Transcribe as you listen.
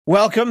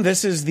Welcome.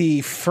 This is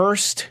the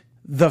first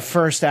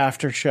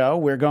after show.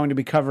 We're going to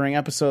be covering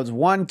episodes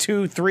 1,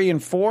 2, 3,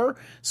 and 4.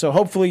 So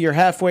hopefully you're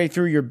halfway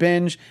through your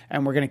binge,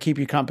 and we're going to keep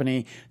you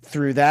company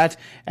through that.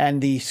 And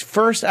the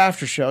first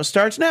after show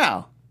starts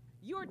now.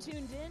 You're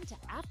tuned in to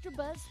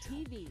AfterBuzz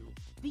TV,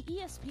 the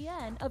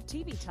ESPN of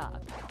TV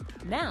talk.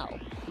 Now,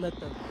 let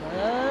the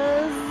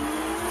buzz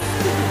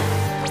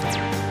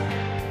begin.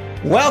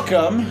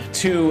 Welcome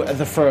to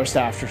the first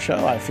after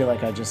show. I feel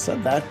like I just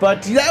said that,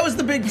 but that was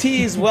the big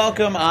tease.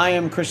 Welcome. I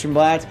am Christian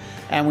Blatt,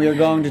 and we are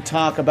going to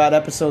talk about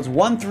episodes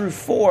 1 through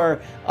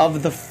 4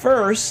 of The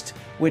First,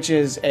 which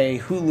is a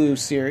Hulu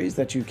series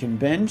that you can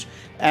binge.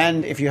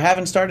 And if you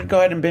haven't started, go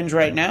ahead and binge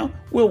right now.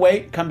 We'll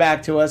wait. Come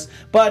back to us.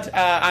 But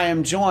I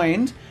am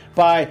joined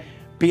by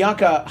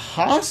Bianca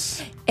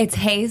Haas. It's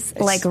Hayes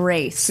like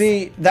race.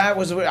 See, that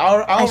was already.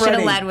 I should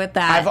have led with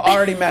that. I've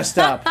already messed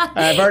up.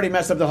 I've already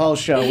messed up the whole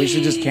show. We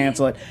should just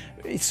cancel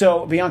it.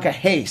 So, Bianca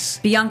Hayes.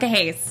 Bianca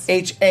Hayes.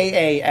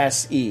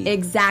 Haase.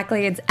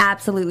 Exactly. It's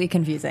absolutely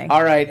confusing.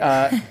 All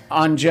right.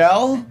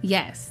 Angel.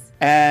 Yes.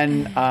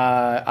 And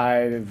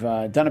I've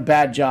done a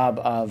bad job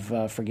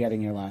of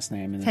forgetting your last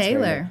name. And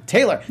Taylor.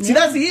 Taylor. See,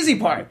 that's the easy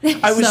part.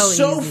 I was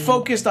so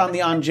focused on the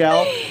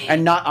Angel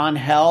and not on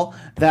Hell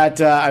that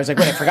I was like,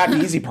 wait, I forgot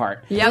the easy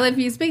part. Yeah, well, if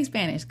you speak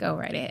Spanish, go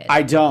right ahead.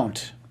 I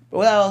don't.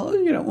 Well,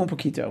 un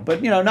poquito,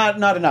 but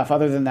not enough.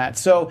 Other than that,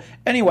 so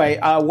anyway,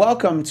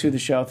 welcome to the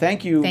show.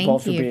 Thank you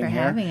both for being here.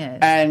 Having us.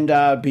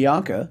 And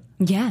Bianca,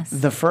 yes,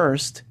 The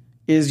First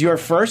is your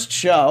first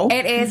show.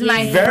 It is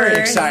my very first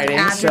exciting.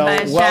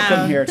 AfterBuzz So welcome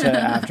show. here to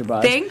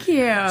AfterBuzz. Thank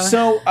you.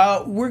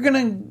 So we're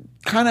gonna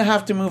kind of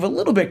have to move a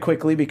little bit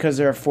quickly because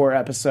there are 4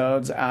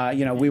 episodes.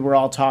 We were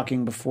all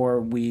talking before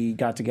we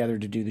got together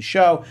to do the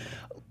show.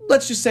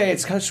 Let's just say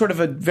it's sort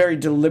of a very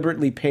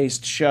deliberately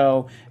paced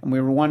show, and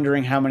we were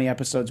wondering how many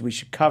episodes we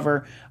should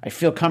cover. I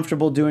feel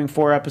comfortable doing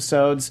 4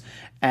 episodes,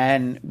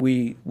 and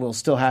we will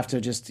still have to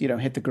just,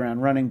 hit the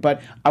ground running.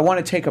 But I want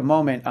to take a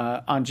moment,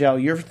 Angel,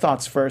 your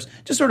thoughts first,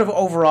 just sort of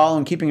overall,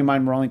 and keeping in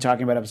mind we're only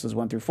talking about episodes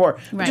 1 through 4.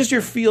 Right. But just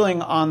your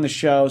feeling on the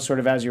show sort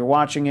of as you're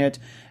watching it,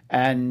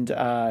 and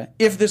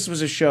if this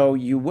was a show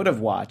you would have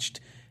watched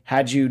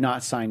had you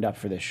not signed up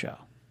for this show.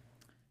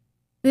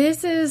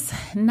 This is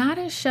not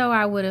a show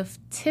I would have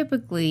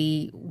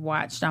typically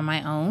watched on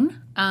my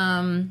own.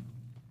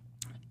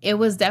 It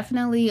was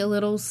definitely a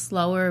little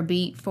slower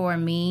beat for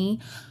me.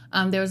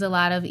 There was a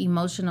lot of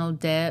emotional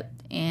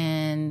depth,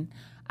 and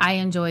I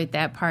enjoyed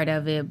that part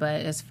of it.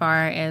 But as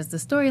far as the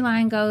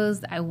storyline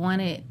goes,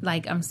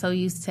 I'm so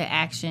used to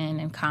action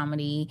and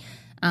comedy.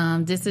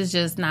 This is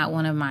just not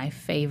one of my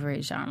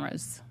favorite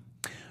genres.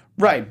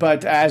 Right,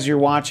 but as you're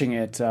watching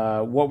it,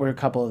 what were a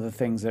couple of the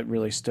things that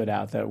really stood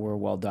out that were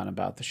well done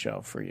about the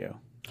show for you?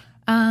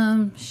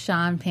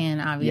 Sean Penn,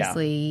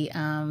 obviously,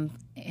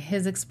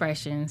 his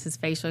expressions, his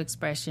facial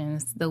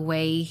expressions, the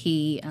way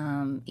he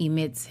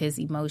emits his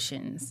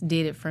emotions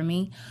did it for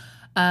me.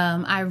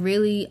 I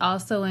really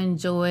also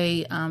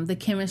enjoy the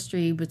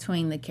chemistry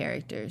between the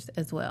characters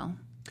as well,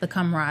 the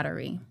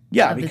camaraderie.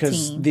 Yeah, of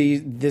because the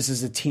team. this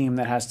is a team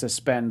that has to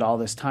spend all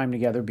this time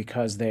together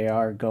because they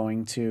are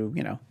going to,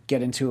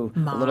 get into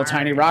a little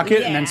tiny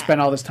rocket and then spend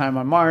all this time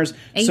on Mars.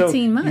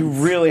 18 months. You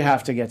really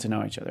have to get to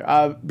know each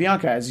other.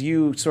 Bianca, as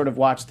you sort of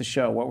watched the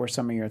show, what were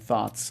some of your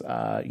thoughts?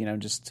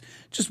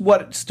 Just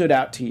what stood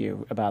out to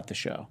you about the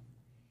show?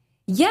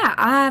 Yeah,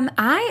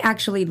 I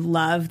actually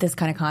love this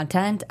kind of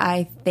content.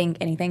 I think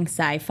anything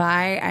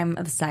sci-fi, I'm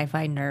a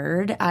sci-fi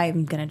nerd.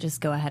 I'm going to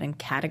just go ahead and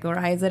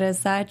categorize it as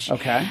such.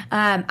 Okay.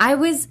 I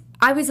was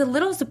a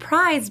little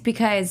surprised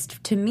because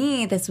to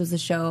me, this was a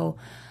show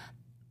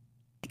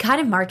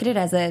kind of marketed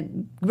as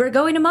we're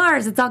going to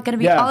Mars. It's all going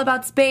to be all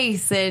about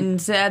space and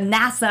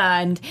NASA.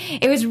 And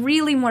it was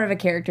really more of a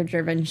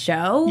character-driven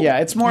show. Yeah,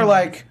 it's more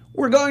like...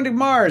 We're going to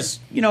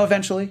Mars,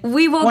 eventually.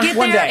 We will get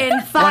there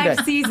in 5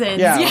 seasons.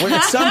 Yeah,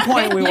 at some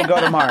point we will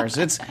go to Mars.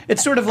 It's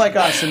sort of like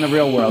us in the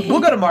real world. We'll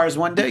go to Mars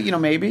one day,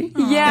 maybe.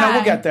 Yeah.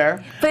 We'll get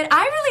there. But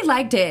I really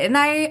liked it. And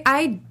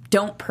I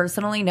don't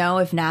personally know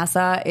if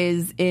NASA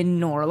is in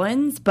New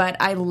Orleans, but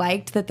I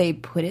liked that they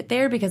put it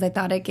there because I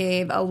thought it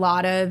gave a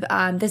lot of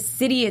the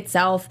city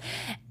itself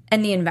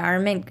and the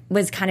environment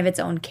was kind of its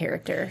own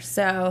character.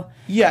 So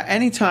yeah,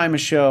 anytime a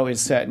show is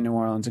set in New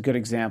Orleans, a good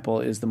example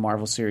is the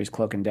Marvel series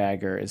Cloak and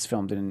Dagger is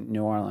filmed in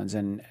New Orleans.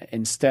 And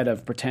instead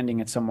of pretending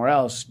it's somewhere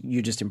else,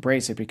 you just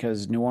embrace it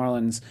because New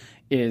Orleans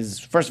is,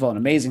 first of all, an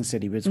amazing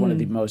city, but it's one of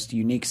the most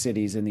unique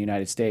cities in the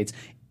United States.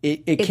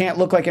 It can't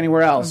look like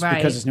anywhere else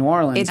because it's New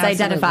Orleans. It's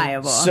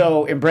identifiable.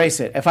 So embrace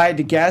it. If I had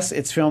to guess,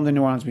 it's filmed in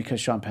New Orleans because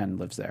Sean Penn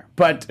lives there.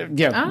 But could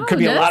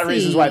be a lot of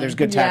reasons why there's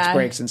good tax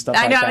breaks and stuff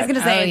like that. I know, I was going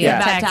to say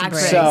about tax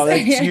breaks. So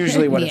that's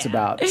usually what it's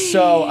about.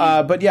 So,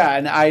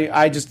 and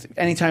I just,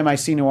 anytime I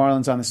see New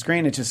Orleans on the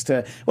screen, it just,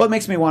 it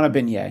makes me want a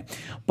beignet.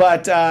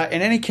 But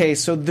in any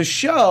case, so the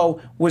show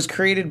was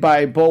created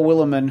by Beau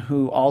Willimon,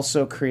 who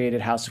also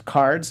created House of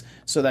Cards.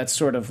 So that's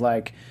sort of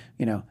like,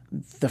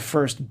 the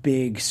first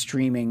big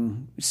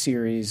streaming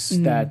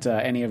series that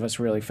any of us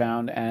really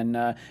found.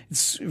 And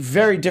it's a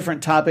very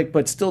different topic,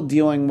 but still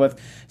dealing with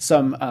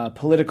some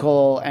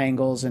political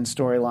angles and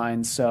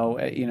storylines. So,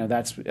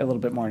 that's a little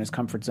bit more in his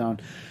comfort zone.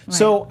 Right.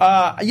 So,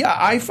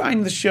 I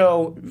find the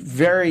show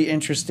very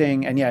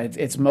interesting. And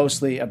it's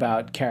mostly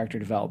about character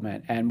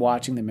development and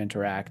watching them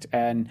interact.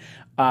 And,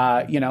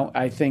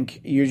 I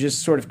think you're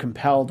just sort of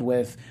compelled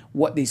with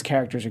what these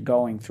characters are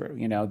going through.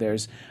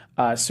 There's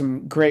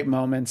some great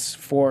moments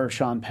for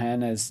Sean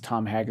Penn as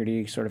Tom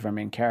Haggerty, sort of our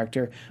main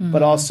character,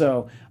 but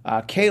also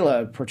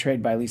Kayla,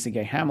 portrayed by Lisa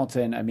Gay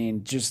Hamilton. I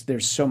mean, just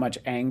there's so much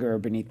anger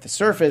beneath the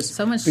surface.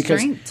 So much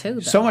strength too. Though.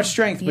 So much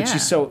strength, but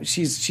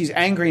she's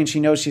angry, and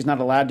she knows she's not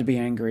allowed to be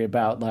angry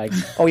about like,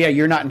 oh yeah,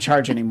 you're not in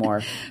charge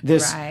anymore.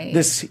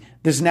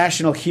 This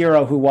national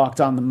hero who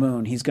walked on the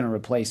moon, he's going to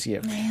replace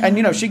you. Yeah.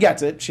 And, she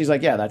gets it. She's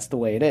like, yeah, that's the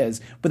way it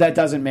is. But that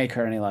doesn't make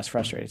her any less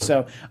frustrated.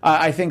 So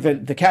I think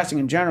that the casting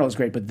in general is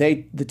great, but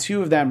the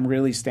two of them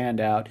really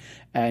stand out.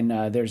 And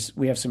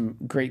we have some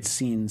great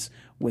scenes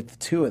with the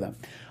two of them.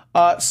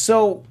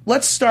 So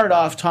let's start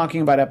off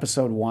talking about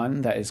episode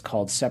 1 that is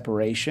called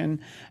Separation.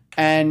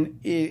 And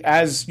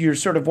as you're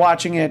sort of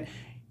watching it,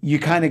 you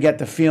kind of get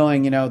the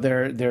feeling,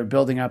 they're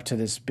building up to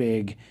this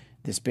big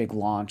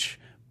launch.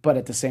 But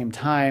at the same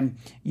time,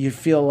 you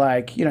feel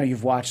like,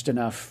 you've watched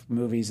enough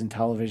movies and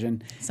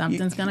television.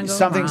 Something's going to go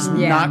Something's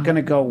wrong. not going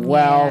to go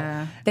well.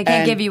 Yeah. They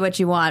can't give you what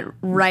you want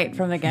right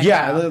from the get-go.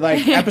 Yeah,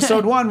 like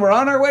episode 1, we're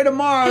on our way to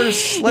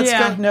Mars. Let's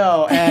go.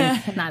 No.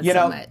 And, not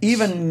so much.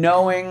 Even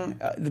knowing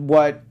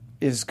what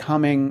is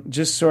coming,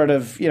 just sort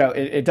of,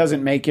 it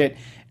doesn't make it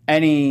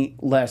any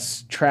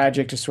less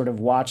tragic to sort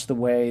of watch the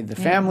way the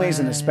families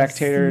and the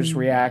spectators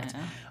react.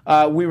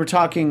 We were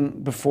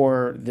talking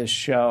before this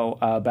show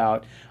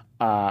about...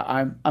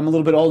 I'm a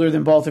little bit older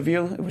than both of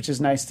you, which is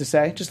nice to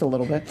say, just a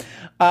little bit.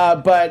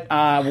 But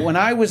when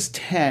I was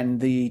 10,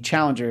 the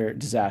Challenger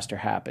disaster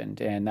happened,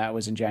 and that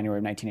was in January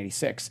of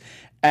 1986.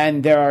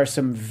 And there are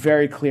some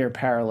very clear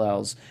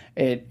parallels.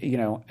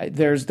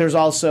 There's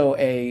also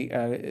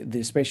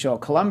the space shuttle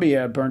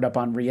Columbia burned up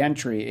on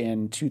reentry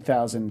in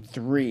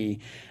 2003.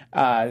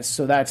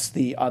 So that's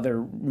the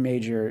other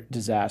major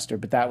disaster,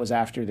 but that was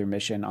after their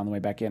mission on the way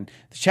back in.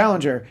 The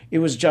Challenger, it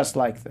was just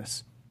like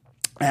this.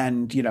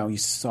 And, you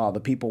saw the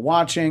people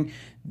watching.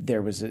 They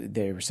were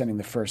sending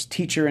the first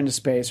teacher into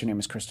space. Her name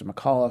is Krista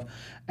McAuliffe.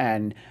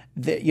 And,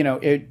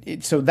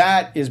 so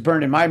that is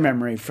burned in my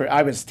memory.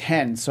 I was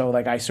 10, so,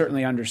 like, I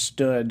certainly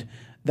understood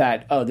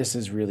that, oh, this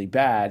is really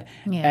bad.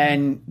 Yeah.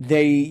 And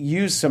they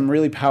use some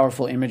really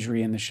powerful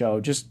imagery in the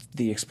show, just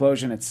the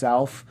explosion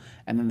itself,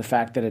 and then the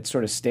fact that it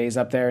sort of stays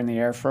up there in the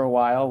air for a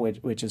while,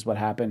 which is what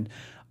happened.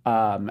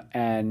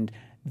 And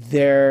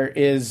there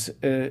is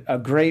a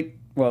great...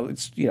 Well,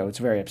 it's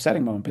a very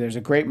upsetting moment, but there's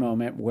a great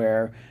moment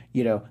where,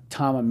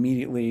 Tom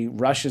immediately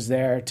rushes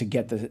there to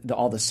get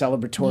all the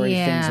celebratory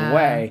things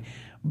away,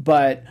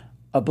 but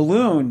a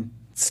balloon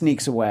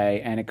sneaks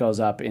away and it goes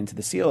up into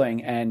the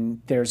ceiling,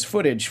 and there's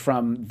footage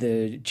from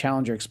the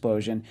Challenger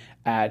explosion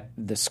at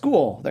the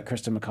school that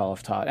Krista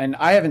McAuliffe taught. And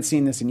I haven't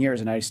seen this in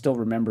years, and I still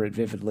remember it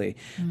vividly,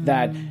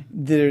 that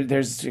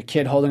there's a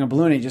kid holding a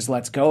balloon, and he just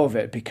lets go of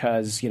it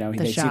because,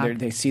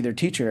 they see their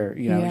teacher,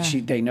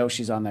 they know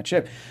she's on that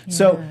ship. Yeah.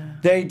 So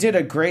they did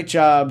a great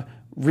job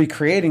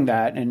recreating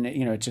that, and,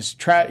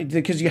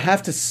 because you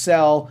have to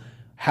sell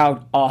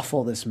how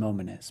awful this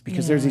moment is,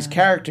 because there's these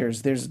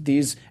characters, there's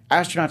these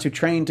astronauts who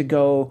train to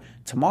go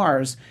to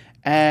Mars,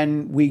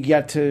 and we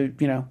get to,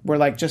 we're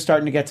like just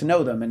starting to get to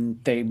know them,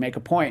 and they make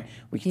a point.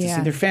 We get to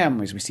see their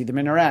families, we see them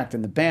interact,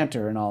 and the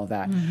banter and all of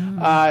that.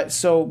 Mm-hmm.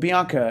 So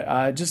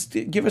Bianca, just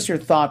give us your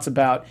thoughts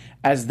about,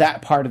 as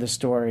that part of the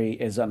story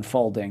is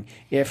unfolding,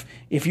 if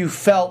you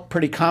felt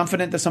pretty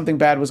confident that something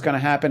bad was going to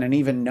happen, and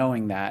even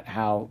knowing that,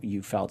 how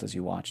you felt as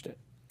you watched it.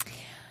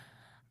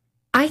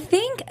 I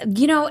think,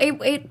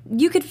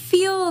 you could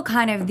feel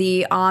kind of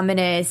the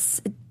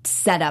ominous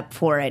setup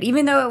for it.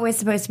 Even though it was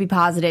supposed to be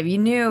positive, you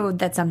knew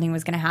that something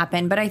was going to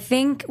happen. But I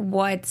think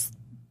what's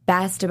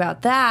best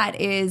about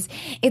that is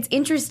it's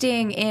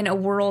interesting in a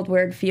world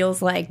where it feels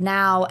like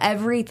now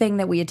everything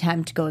that we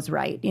attempt goes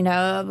right.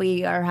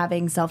 We are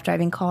having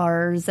self-driving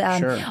cars,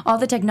 all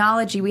the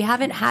technology. We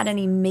haven't had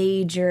any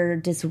major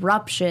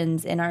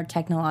disruptions in our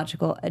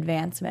technological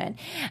advancement.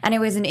 And it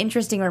was an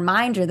interesting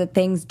reminder that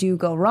things do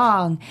go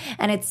wrong,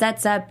 and it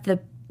sets up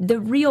the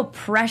real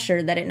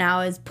pressure that it now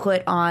is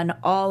put on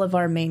all of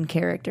our main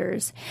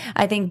characters.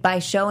 I think by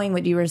showing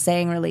what you were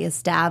saying, really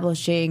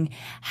establishing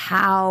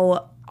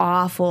how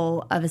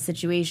awful of a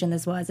situation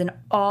this was and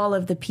all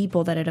of the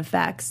people that it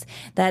affects,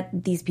 that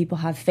these people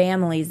have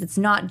families. It's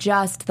not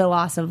just the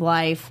loss of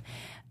life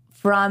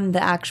from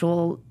the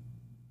actual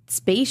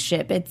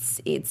spaceship.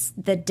 It's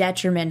the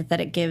detriment that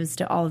it gives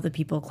to all of the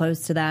people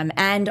close to them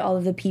and all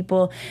of the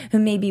people who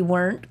maybe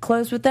weren't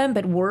close with them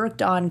but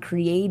worked on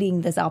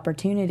creating this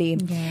opportunity.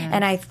 Yeah.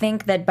 And I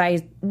think that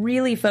by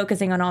really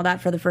focusing on all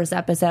that for the first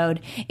episode,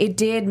 it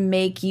did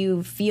make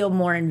you feel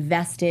more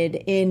invested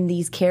in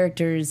these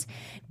characters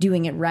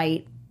doing it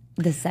right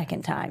the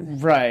second time.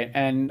 Right,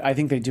 and I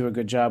think they do a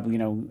good job,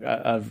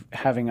 of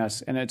having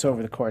us, and it's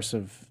over the course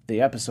of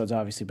the episodes,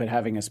 obviously, but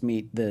having us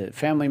meet the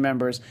family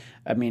members.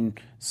 I mean,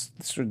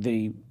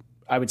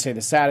 I would say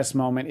the saddest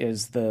moment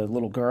is the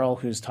little girl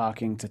who's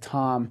talking to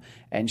Tom,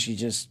 and she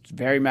just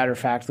very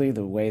matter-of-factly,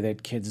 the way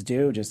that kids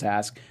do, just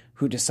ask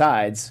who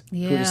decides who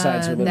lives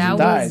and dies.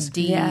 That was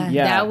deep. Yeah.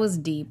 That was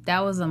deep. That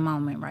was a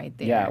moment right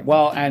there. Yeah,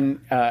 well, and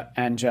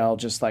Angel,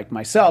 just like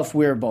myself,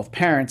 we're both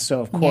parents,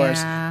 so of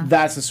course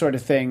that's the sort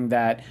of thing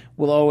that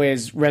will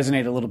always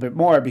resonate a little bit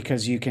more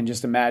because you can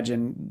just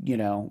imagine,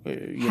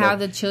 how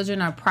the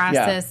children are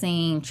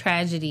processing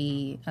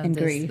tragedy of And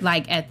this, grief.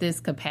 like at this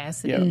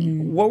capacity.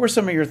 Yeah. What were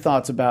some of your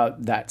thoughts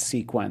about that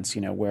sequence,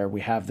 where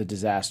we have the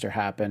disaster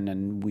happen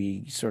and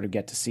we sort of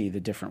get to see the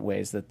different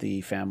ways that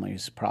the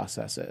families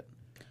process it?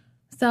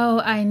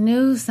 So I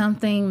knew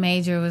something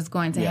major was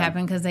going to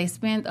happen because they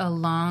spent a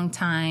long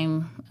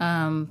time.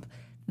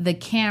 The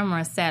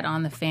camera sat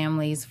on the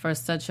families for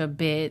such a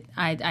bit.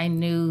 I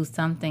knew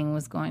something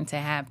was going to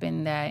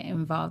happen that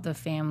involved the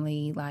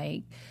family,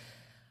 like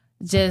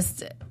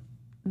just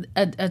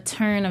a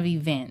turn of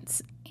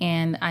events.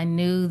 And I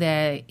knew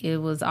that it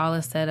was all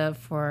a setup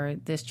for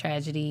this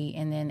tragedy.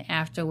 And then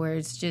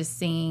afterwards, just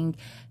hearing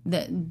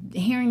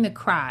the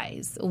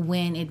cries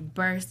when it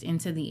burst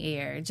into the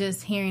air,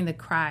 just hearing the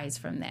cries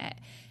from that.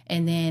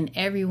 And then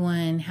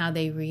everyone, how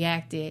they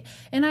reacted.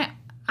 And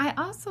I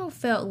also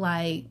felt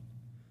like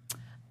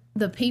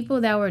the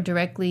people that were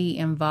directly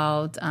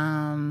involved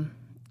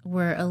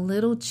were a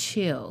little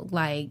chill.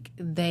 Like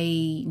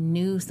they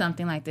knew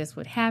something like this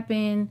would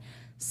happen.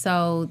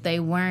 So they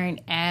weren't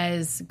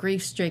as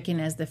grief-stricken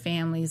as the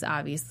families,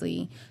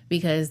 obviously,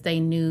 because they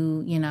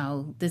knew,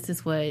 this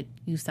is what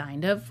you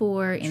signed up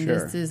for and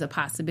this is a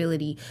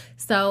possibility.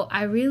 So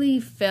I really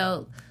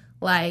felt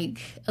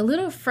like a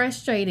little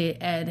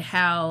frustrated at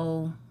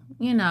how,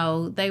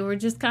 they were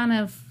just kind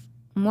of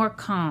more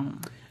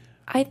calm.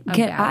 I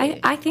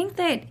think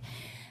that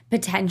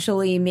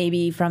potentially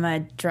maybe from a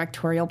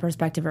directorial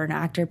perspective or an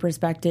actor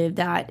perspective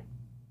that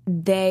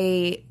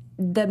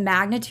the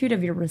magnitude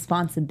of your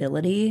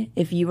responsibility,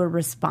 if you were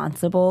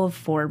responsible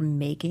for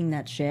making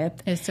that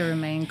ship, is to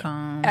remain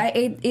calm.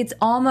 It's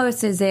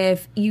almost as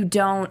if you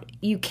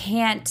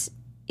can't,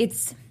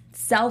 it's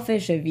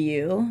selfish of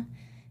you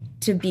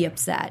to be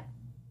upset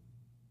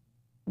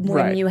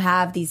when you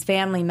have these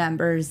family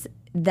members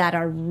that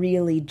are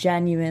really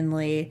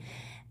genuinely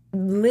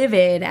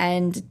livid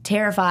and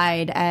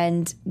terrified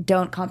and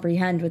don't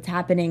comprehend what's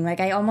happening. Like,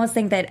 I almost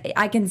think that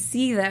I can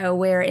see, though,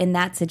 where in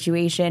that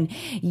situation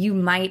you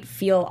might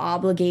feel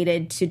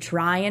obligated to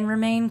try and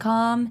remain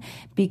calm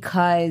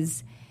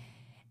because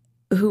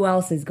who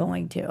else is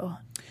going to?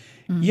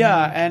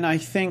 Yeah, and I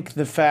think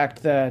the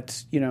fact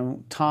that,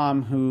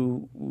 Tom,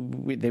 who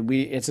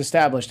it's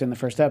established in the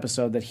first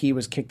episode that he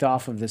was kicked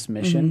off of this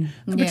mission,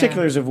 the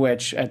particulars of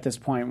which at this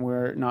point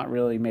we're not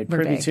really made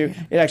privy to.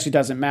 It actually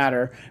doesn't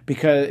matter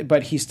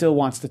but he still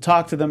wants to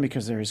talk to them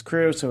because they're his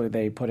crew, so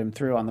they put him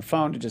through on the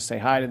phone to just say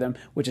hi to them,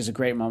 which is a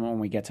great moment when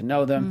we get to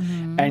know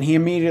them. And he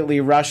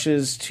immediately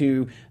rushes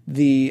to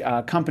the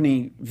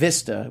company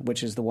Vista,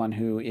 which is the one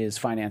who is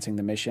financing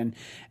the mission.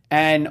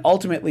 And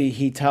ultimately,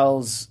 he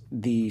tells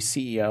the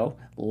CEO,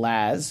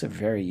 Laz, a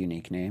very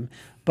unique name,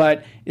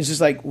 but it's just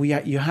like,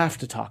 you have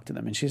to talk to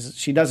them. And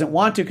she doesn't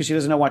want to because she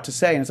doesn't know what to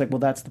say. And it's like, well,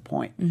 that's the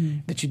point,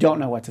 that you don't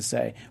know what to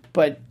say.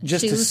 But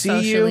just to see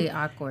socially you,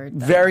 awkward,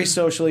 though. very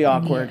socially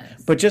awkward,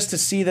 Yes. but just to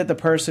see that the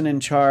person in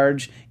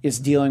charge is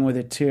dealing with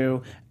it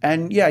too.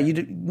 And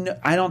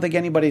I don't think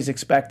anybody's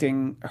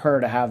expecting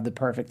her to have the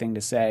perfect thing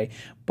to say,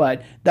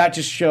 but that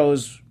just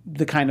shows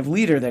the kind of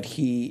leader that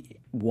he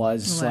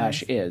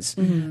was/is.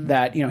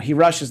 That he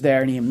rushes there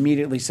and he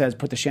immediately says,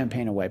 "Put the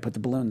champagne away, put the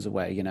balloons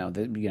away."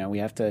 We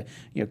have to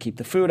keep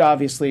the food,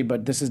 obviously,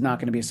 but this is not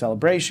going to be a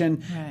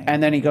celebration. Right.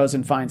 And then he goes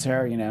and finds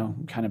her.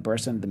 Kind of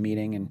bursts into the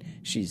meeting, and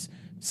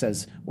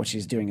says what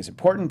she's doing is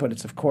important, but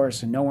it's of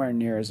course nowhere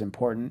near as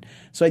important.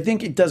 So I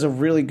think it does a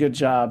really good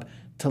job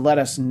to let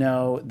us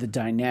know the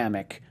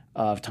dynamic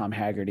of Tom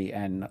Haggerty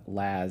and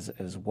Laz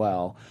as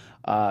well.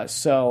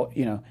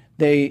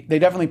 They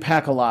definitely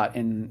pack a lot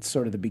in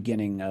sort of the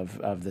beginning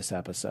of this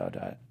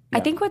episode. I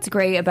think what's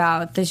great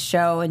about this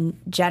show in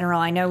general,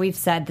 I know we've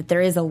said that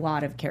there is a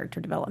lot of character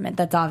development.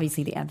 That's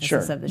obviously the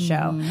emphasis of the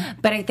show.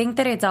 But I think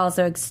that it's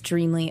also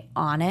extremely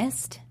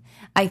honest.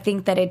 I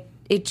think that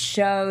it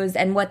shows,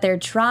 and what they're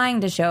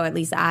trying to show, at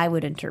least I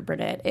would interpret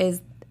it,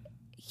 is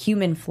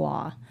human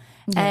flaw.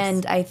 Yes.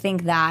 And I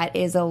think that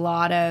is a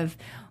lot of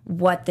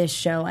what this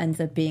show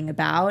ends up being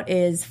about,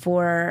 is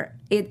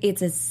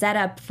it's a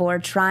setup for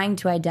trying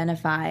to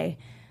identify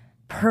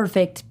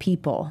perfect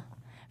people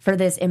for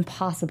this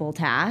impossible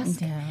task.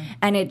 Yeah.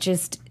 And it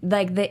just,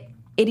 like, the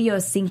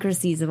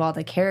idiosyncrasies of all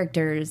the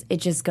characters, it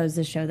just goes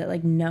to show that,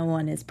 like, no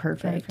one is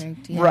perfect.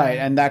 Right,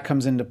 and that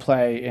comes into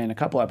play in a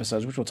couple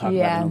episodes, which we'll talk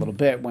about in a little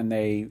bit, when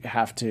they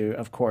have to,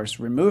 of course,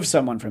 remove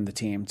someone from the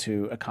team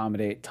to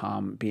accommodate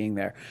Tom being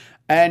there.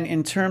 And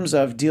in terms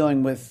of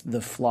dealing with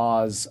the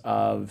flaws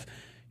of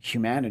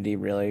humanity,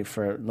 really,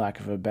 for lack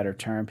of a better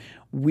term,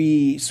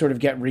 we sort of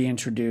get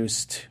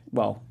reintroduced.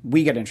 Well,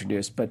 we get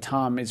introduced, but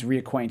Tom is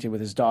reacquainted with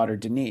his daughter,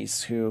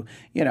 Denise, who,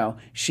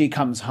 she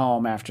comes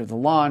home after the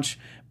launch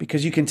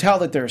because you can tell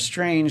that they're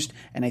estranged.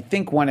 And I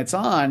think when it's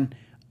on,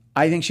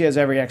 I think she has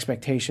every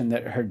expectation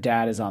that her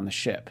dad is on the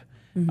ship,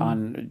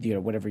 on,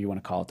 whatever you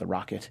want to call it, the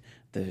rocket,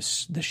 the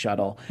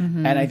shuttle.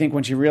 And I think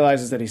when she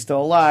realizes that he's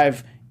still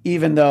alive,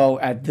 even though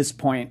at this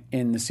point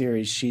in the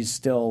series she's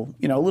still,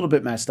 a little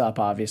bit messed up,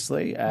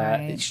 obviously,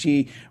 Right.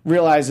 she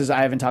realizes,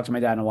 I haven't talked to my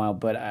dad in a while,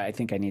 but I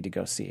think I need to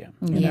go see him.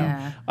 You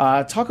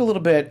know? Talk a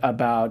little bit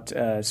about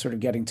sort of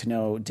getting to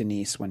know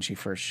Denise when she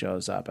first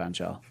shows up,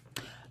 Angel.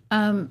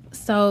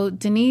 So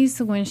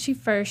Denise, when she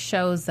first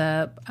shows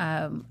up,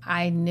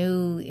 I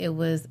knew it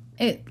was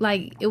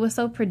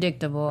so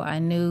predictable. I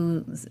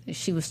knew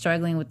she was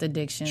struggling with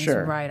addictions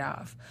right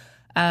off.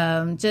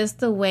 Just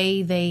the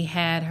way they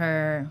had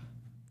her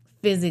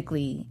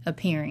physically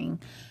appearing.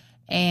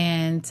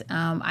 And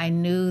I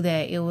knew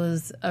that it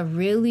was a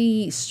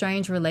really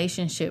strange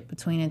relationship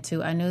between the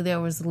two. I knew there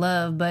was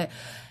love, but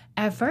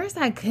at first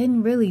I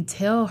couldn't really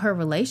tell her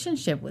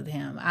relationship with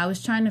him. I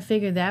was trying to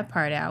figure that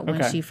part out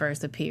when she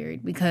first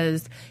appeared,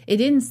 because it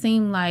didn't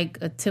seem like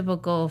a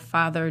typical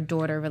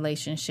father-daughter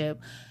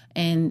relationship.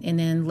 And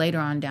then later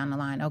on down the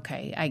line,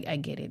 okay, I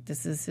get it.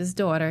 This is his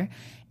daughter.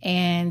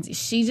 And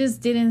she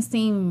just didn't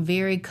seem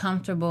very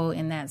comfortable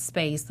in that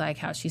space, like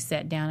how she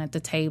sat down at the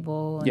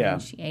table and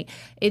she ate.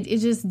 It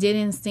just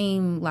didn't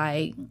seem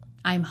like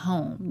I'm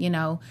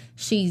home.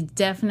 She's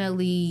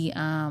definitely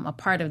a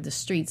part of the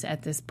streets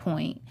at this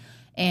point.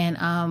 And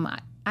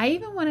I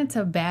even wanted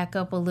to back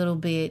up a little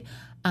bit.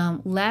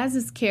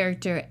 Laz's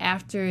character,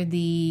 after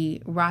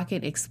the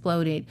rocket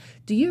exploded,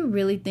 do you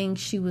really think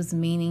she was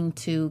meaning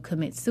to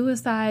commit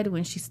suicide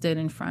when she stood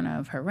in front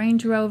of her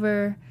Range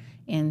Rover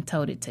and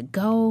told it to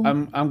go?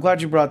 I'm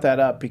glad you brought that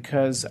up,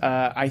 because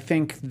I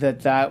think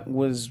that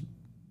was,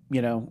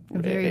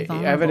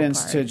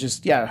 evidence part. to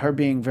just, her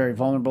being very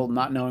vulnerable,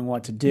 not knowing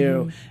what to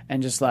do,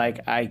 and just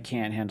like, I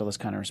can't handle this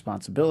kind of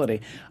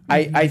responsibility.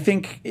 I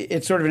think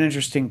it's sort of an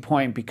interesting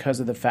point because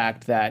of the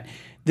fact that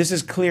this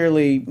is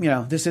clearly,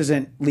 this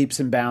isn't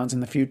leaps and bounds in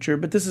the future,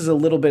 but this is a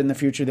little bit in the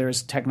future. There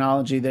is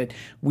technology that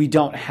we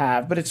don't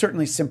have, but it's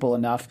certainly simple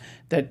enough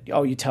that,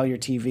 you tell your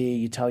TV,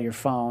 you tell your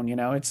phone,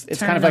 it's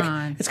kind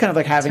of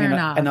like having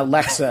an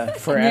Alexa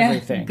for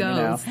everything,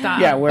 Go, stop.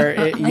 Yeah, where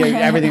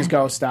everything's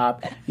go,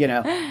 stop,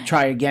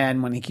 try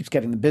again when he keeps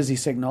getting the busy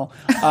signal.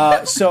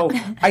 So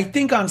I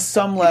think on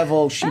some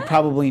level, she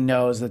probably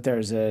knows that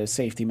there's a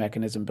safety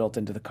mechanism built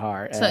into the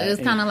car. So it was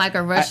kind of like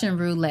a Russian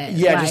roulette.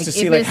 Yeah, just to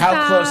see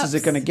how close is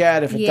it going to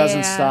get. If it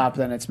doesn't stop,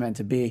 then it's meant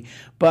to be.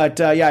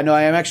 But I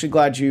am actually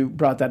glad you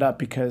brought that up,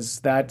 because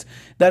that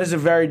is a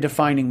very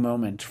defining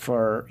moment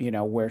for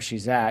where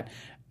she's at.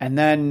 And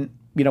then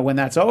when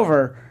that's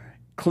over,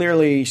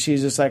 clearly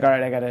she's just like, all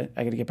right, I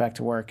gotta get back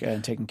to work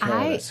and taking care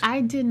of this.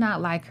 I did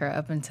not like her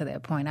up until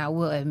that point, I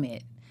will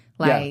admit.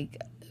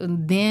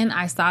 Then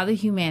I saw the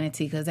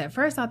humanity, because at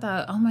first I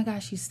thought, oh my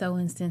gosh, she's so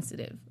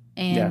insensitive.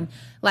 And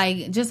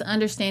just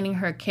understanding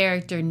her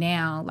character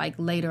now, like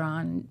later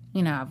on,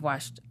 I've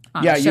watched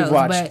shows, you've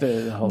watched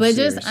the whole series.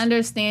 Just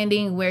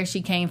understanding where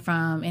she came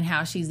from and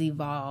how she's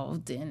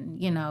evolved,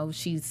 and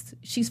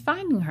she's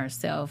finding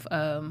herself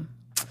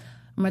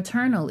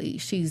maternally.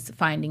 She's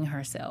finding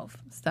herself.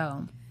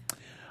 So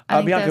I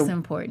think Bianca, that's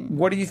important.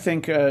 What do you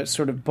think?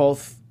 Sort of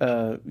both,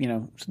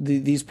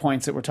 these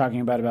points that we're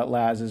talking about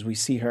Laz as we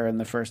see her in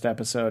the first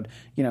episode.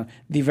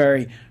 The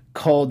very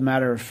cold,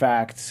 matter of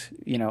fact,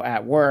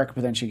 at work,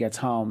 but then she gets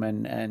home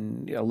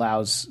and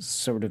allows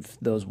sort of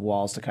those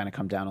walls to kind of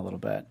come down a little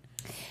bit.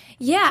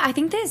 Yeah, I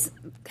think this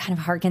kind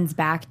of harkens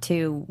back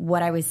to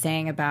what I was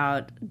saying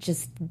about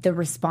just the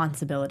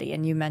responsibility,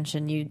 and you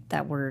mentioned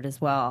that word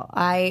as well.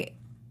 I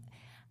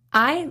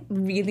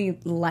really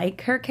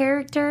like her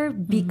character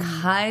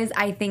because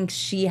I think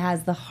she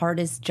has the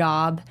hardest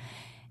job.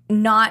 She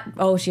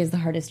has the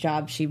hardest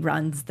job. She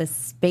runs the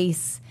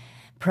space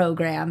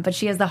program, but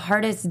she has the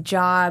hardest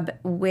job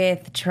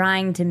with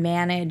trying to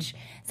manage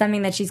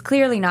something that she's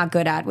clearly not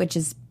good at, which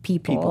is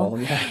people,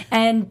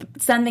 and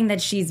something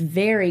that she's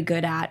very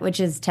good at, which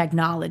is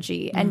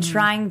technology, and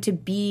trying to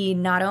be,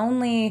 not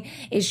only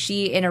is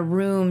she in a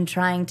room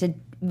trying to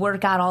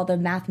work out all the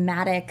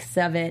mathematics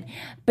of it,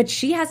 but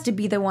she has to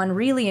be the one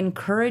really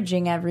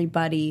encouraging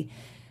everybody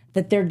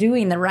that they're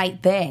doing the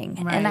right thing.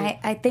 Right. And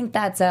I think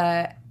that's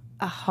a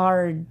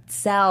hard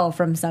sell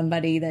from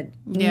somebody that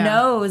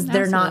knows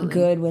they're not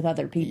good with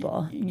other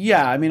people.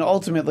 Yeah, I mean,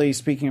 ultimately,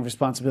 speaking of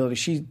responsibility,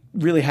 she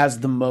really has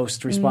the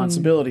most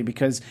responsibility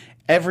because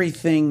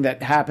everything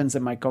that happens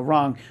that might go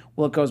wrong,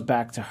 well, it goes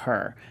back to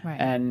her. Right.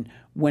 And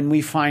when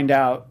we find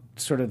out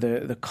sort of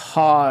the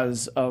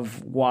cause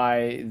of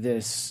why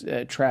this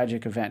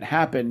tragic event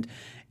happened,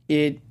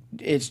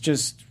 it's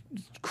just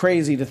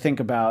crazy to think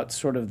about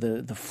sort of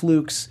the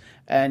flukes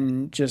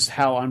and just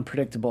how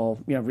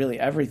unpredictable, really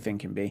everything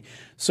can be.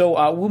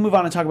 So we'll move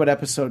on and talk about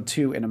episode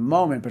 2 in a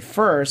moment. But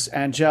first,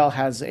 Angel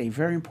has a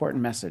very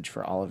important message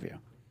for all of you.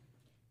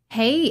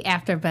 Hey,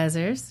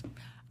 AfterBuzzers.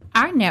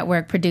 Our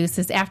network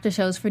produces after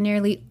shows for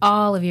nearly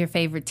all of your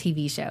favorite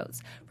TV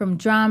shows, from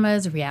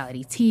dramas,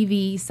 reality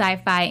TV,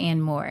 sci-fi,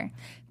 and more.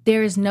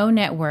 There is no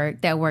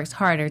network that works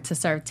harder to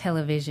serve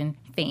television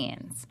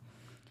fans.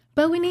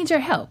 But we need your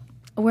help.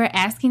 We're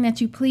asking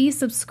that you please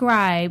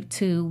subscribe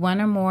to one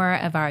or more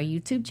of our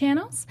YouTube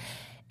channels.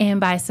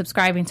 And by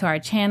subscribing to our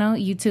channel,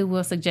 YouTube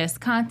will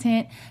suggest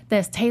content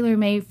that's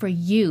tailor-made for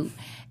you,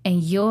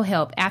 and you'll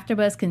help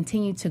AfterBuzz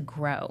continue to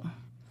grow.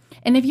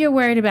 And if you're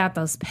worried about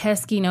those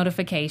pesky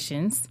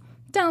notifications,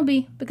 don't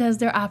be, because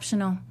they're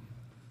optional.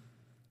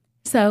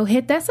 So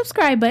hit that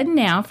subscribe button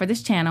now for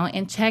this channel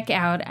and check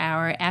out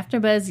our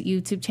AfterBuzz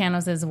YouTube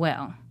channels as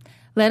well.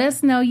 Let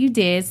us know you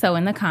did so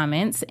in the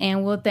comments,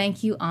 and we'll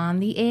thank you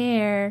on the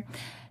air.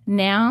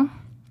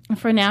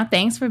 For now,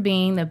 thanks for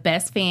being the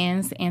best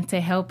fans and to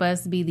help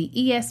us be the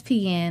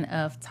ESPN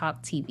of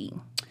Talk TV.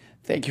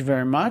 Thank you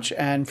very much.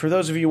 And for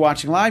those of you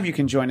watching live, you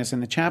can join us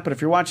in the chat. But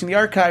if you're watching the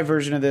archive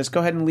version of this, go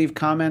ahead and leave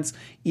comments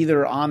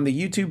either on the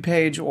YouTube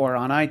page or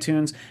on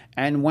iTunes.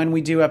 And when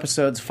we do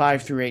episodes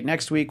 5 through 8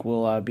 next week,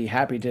 we'll be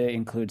happy to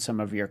include some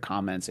of your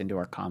comments into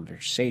our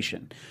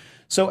conversation.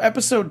 So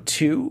episode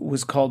 2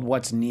 was called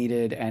What's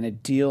Needed, and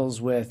it deals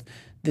with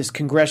this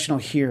congressional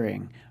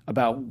hearing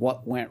about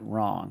what went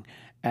wrong.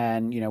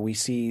 And, we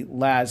see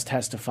Laz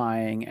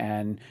testifying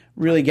and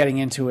really getting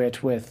into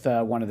it with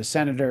one of the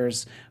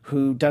senators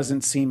who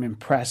doesn't seem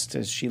impressed,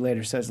 as she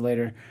later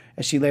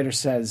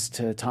says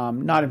to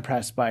Tom, not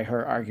impressed by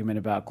her argument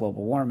about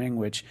global warming,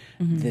 which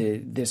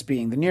this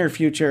being the near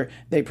future,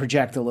 they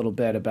project a little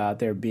bit about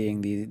there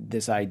being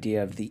this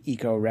idea of the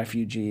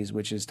eco-refugees,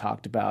 which is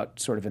talked about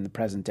sort of in the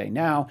present day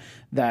now,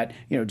 that,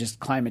 just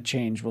climate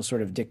change will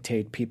sort of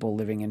dictate people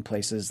living in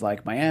places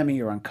like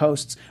Miami or on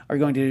coasts are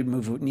going to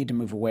need to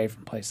move away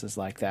from places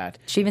like that.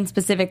 She even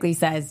specifically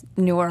says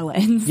New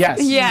Orleans.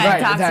 Yes, yeah,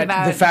 right. talks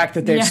about the fact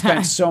that they've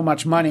spent so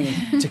much money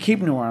to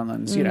keep New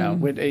Orleans,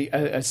 with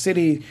a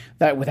city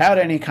that without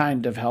any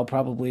kind of help,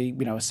 probably,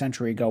 a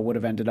century ago would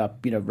have ended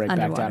up, right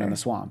back down in the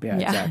swamp. Yeah,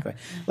 exactly.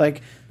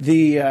 Like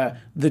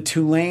the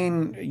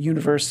Tulane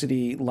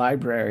University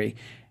Library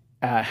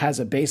has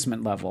a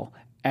basement level.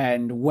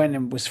 And when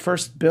it was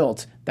first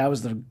built, that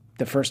was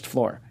the first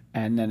floor.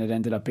 And then it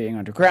ended up being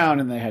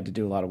underground, and they had to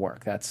do a lot of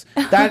work.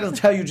 That'll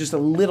tell you just a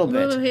little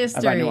bit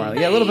about New Orleans.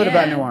 Yeah, a little bit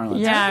about New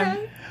Orleans.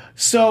 Yeah.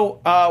 So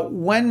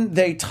when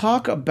they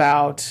talk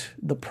about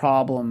the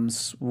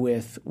problems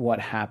with what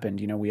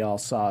happened, we all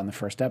saw in the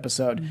first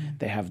episode,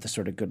 they have the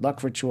sort of good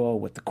luck ritual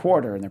with the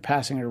quarter, and they're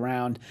passing it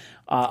around.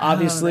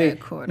 Obviously,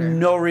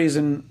 no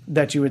reason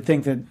that you would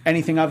think that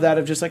anything of that,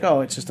 of just like,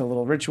 oh, it's just a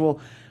little ritual.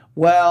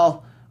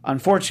 Well,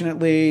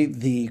 unfortunately,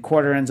 the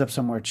quarter ends up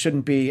somewhere it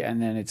shouldn't be,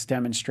 and then it's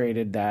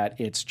demonstrated that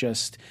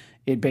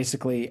it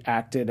basically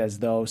acted as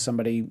though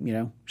somebody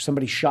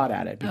shot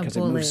at it because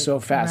it moves so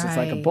fast. Right. It's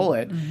like a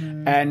bullet.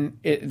 Mm-hmm. And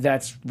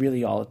that's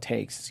really all it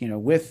takes.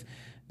 With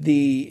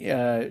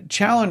the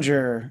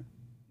Challenger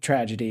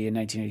tragedy in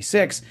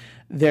 1986,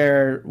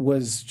 there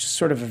was just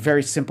sort of a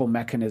very simple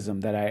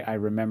mechanism that I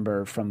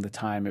remember from the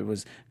time. It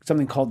was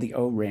something called the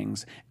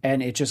O-rings,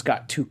 and it just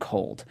got too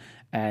cold.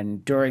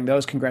 And during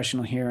those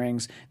congressional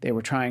hearings, they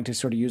were trying to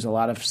sort of use a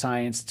lot of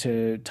science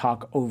to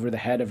talk over the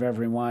head of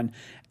everyone.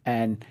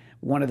 And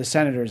one of the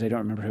senators, I don't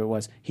remember who it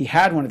was, he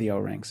had one of the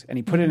O-rings, and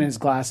he put it in his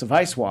glass of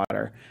ice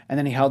water, and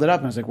then he held it up,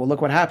 and I was like, well,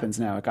 look what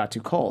happens now. It got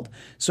too cold.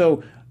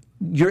 So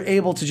you're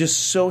able to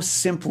just so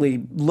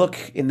simply look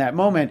in that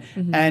moment,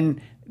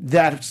 and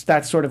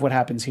that's sort of what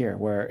happens here,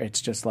 where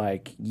it's just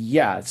like,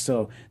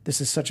 so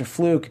this is such a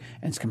fluke,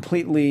 and it's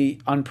completely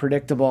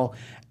unpredictable.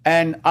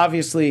 And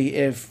obviously,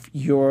 if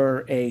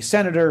you're a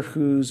senator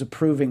who's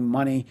approving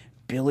money,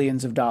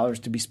 billions of dollars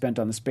to be spent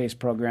on the space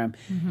program,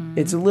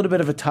 it's a little bit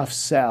of a tough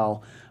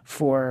sell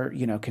for,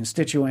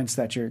 constituents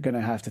that you're going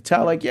to have to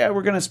tell, like,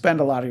 we're going to spend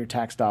a lot of your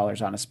tax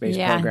dollars on a space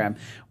program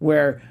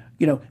where,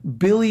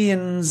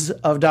 billions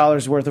of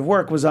dollars worth of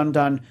work was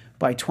undone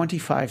by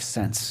 25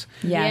 cents.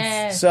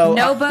 Yes. So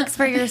no books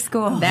for your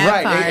school.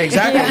 Right,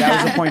 exactly.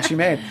 That was the point she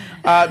made.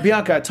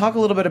 Bianca, talk a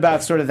little bit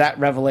about sort of that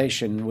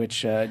revelation,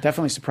 which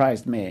definitely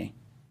surprised me.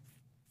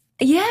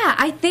 Yeah,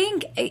 I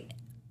think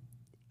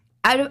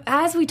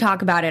as we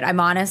talk about it, I'm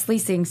honestly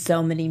seeing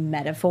so many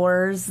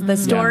metaphors, the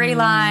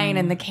storyline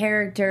and the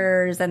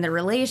characters and the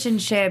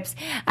relationships.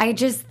 I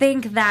just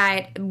think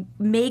that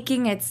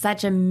making it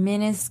such a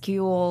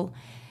minuscule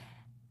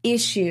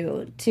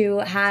issue to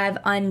have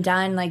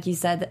undone, like you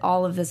said,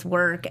 all of this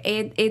work,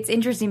 it's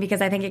interesting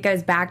because I think it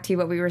goes back to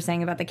what we were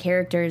saying about the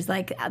characters,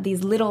 like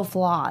these little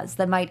flaws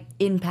that might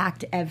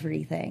impact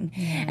everything.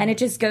 And it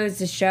just goes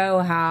to show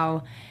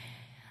how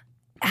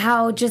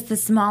just the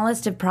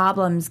smallest of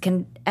problems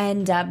can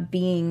end up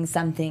being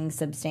something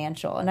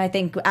substantial. And I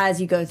think as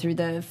you go through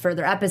the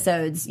further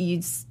episodes,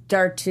 you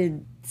start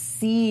to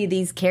see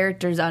these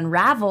characters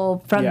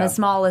unravel from the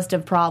smallest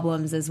of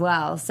problems as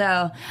well.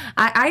 So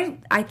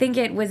I think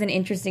it was an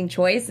interesting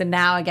choice. And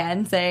now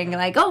again saying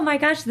like, oh my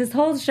gosh, this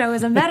whole show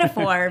is a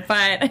metaphor.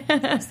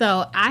 But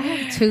so I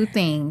have two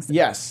things.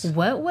 Yes.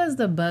 What was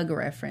the bug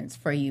reference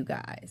for you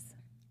guys?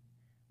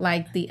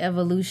 like the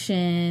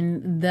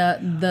evolution, the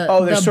there's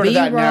the sort of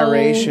that B-roll.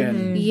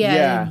 narration.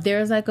 Yeah,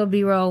 there's like a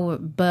B-roll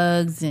with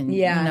bugs and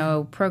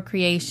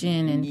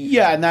procreation and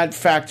and that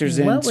factors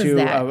What was into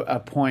that? a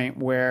point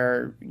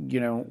where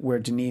where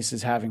Denise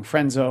is having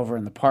friends over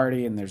in the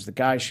party, and there's the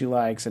guy she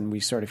likes, and we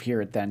sort of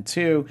hear it then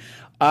too.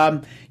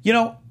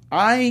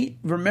 I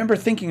remember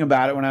thinking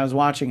about it when I was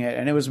watching it,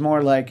 and it was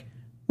more like,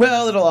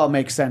 well, it'll all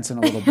make sense in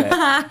a little bit.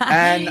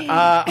 And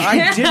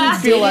I didn't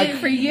feel like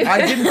for you.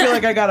 I didn't feel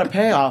like I got a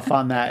payoff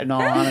on that, in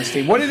all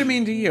honesty. What did it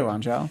mean to you,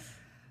 Angel?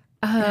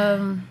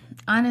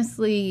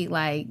 honestly,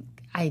 like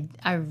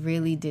I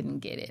really didn't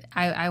get it.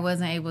 I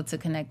wasn't able to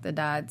connect the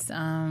dots.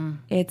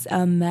 It's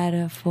a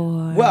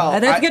metaphor. Well,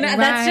 that's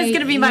just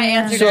gonna be my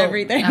answer to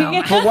everything.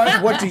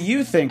 But what do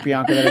you think,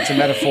 Bianca, that it's a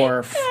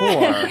metaphor for?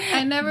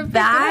 I never picked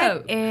That it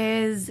up.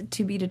 is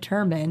to be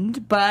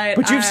determined, but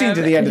You've seen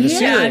to the end of the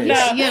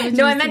series.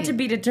 No, I meant to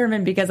be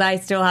determined because I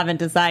still haven't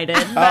decided.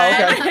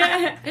 Oh,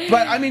 okay.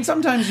 But I mean,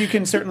 sometimes you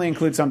can certainly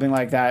include something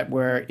like that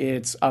where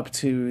it's up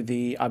to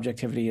the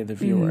objectivity of the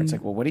viewer. It's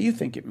like, well, what do you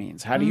think it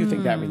means? How do you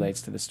think that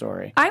relates to the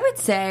story? I would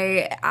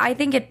say, I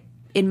think it,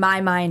 in my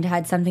mind,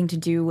 had something to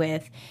do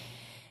with,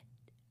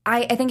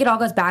 I think it all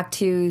goes back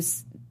to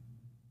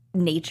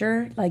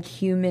nature, like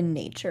human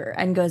nature,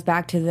 and goes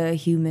back to the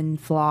human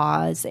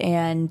flaws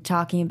and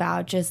talking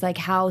about just like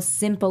how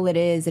simple it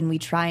is and we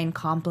try and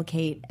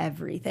complicate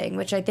everything,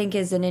 which I think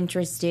is an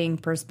interesting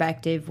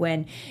perspective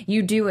when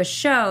you do a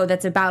show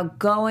that's about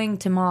going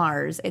to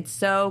Mars. It's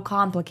so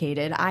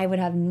complicated. I would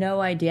have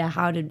no idea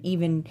how to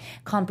even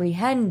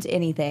comprehend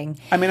anything.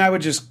 I mean, I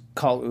would just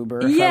call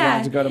Uber if I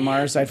wanted to go to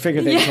Mars. I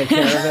figured they'd take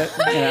care of it.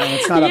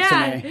 It's not up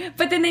to me.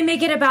 But then they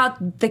make it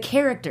about the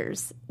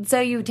characters.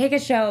 So you take a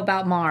show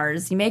about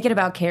Mars, you make it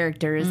about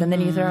characters, and then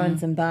you throw in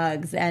some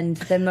bugs and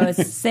the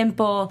most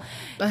simple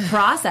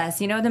process,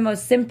 the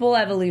most simple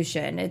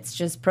evolution. It's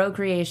just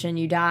procreation.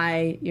 You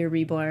die, you're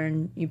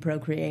reborn, you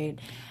procreate.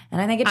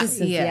 And I think it just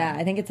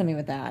I think it's something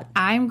with that.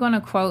 I'm going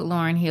to quote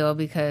Lauryn Hill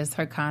because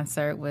her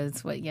concert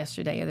was,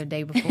 yesterday or the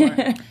day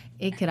before?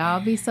 It could all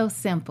be so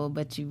simple,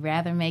 but you'd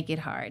rather make it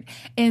hard.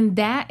 And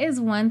that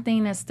is one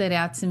thing that stood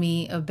out to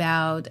me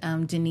about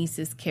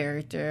Denise's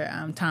character,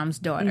 Tom's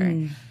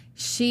daughter.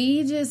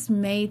 She just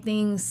made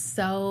things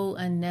so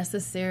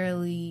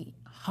unnecessarily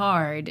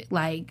hard.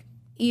 Like,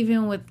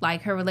 even with,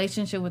 like, her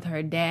relationship with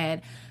her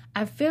dad,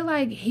 I feel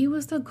like he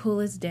was the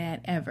coolest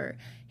dad ever.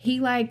 He,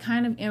 like,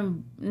 kind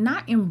of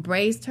not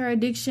embraced her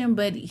addiction,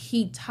 but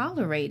he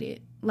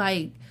tolerated,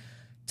 like,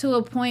 to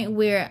a point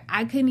where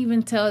I couldn't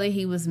even tell that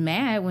he was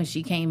mad when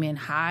she came in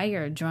high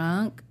or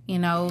drunk,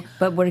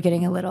 But we're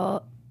getting a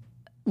little...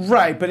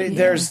 Right, but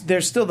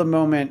there's still the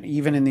moment,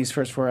 even in these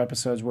first 4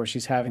 episodes, where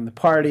she's having the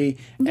party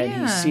and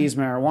he sees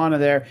marijuana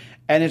there,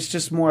 and it's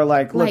just more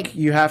like, look,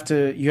 you have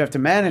to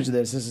manage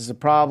this. This is a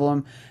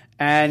problem,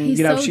 and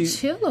he's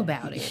chill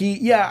about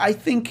it. I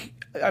think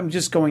I'm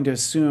just going to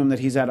assume that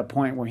he's at a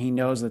point where he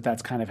knows that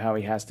that's kind of how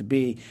he has to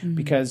be,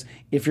 because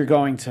if you're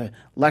going to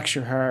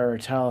lecture her or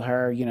tell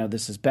her,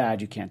 this is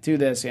bad, you can't do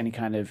this, any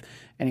kind of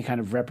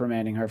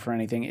reprimanding her for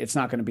anything, it's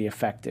not going to be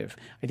effective.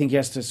 I think he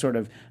has to sort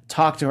of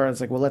talk to her. It's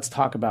like, well, let's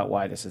talk about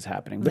why this is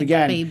happening. But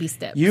again, baby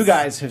steps. You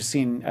guys have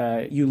seen,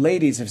 you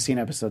ladies have seen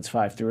episodes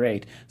 5 through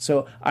 8,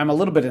 so I'm a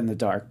little bit in the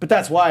dark, but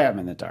that's why I'm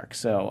in the dark.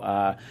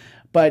 So,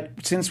 but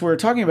since we're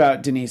talking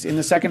about Denise, in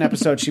the second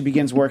episode, she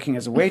begins working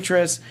as a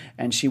waitress,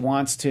 and she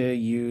wants to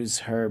use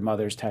her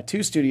mother's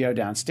tattoo studio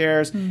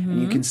downstairs.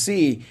 And you can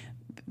see,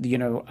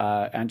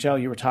 Angel,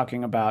 you were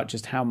talking about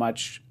just how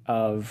much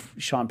of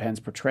Sean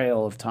Penn's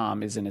portrayal of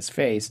Tom is in his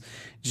face.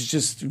 It's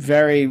just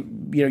very,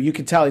 you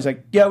can tell he's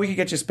like, yeah, we could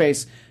get you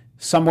space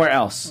somewhere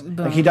else. Boom.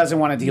 Like, he doesn't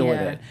want to deal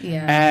with it.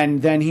 Yeah.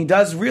 And then he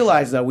does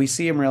realize, though, we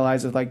see him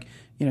realize that, like,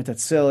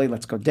 that's silly.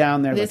 Let's go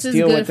down there. Let's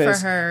deal with this. This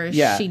is good for her.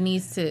 Yeah. She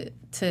needs to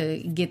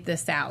get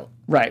this out.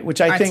 Right, which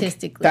I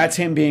think that's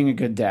him being a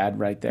good dad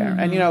right there.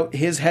 And,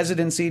 his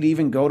hesitancy to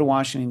even go to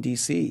Washington,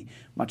 D.C.,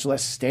 much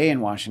less stay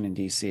in Washington,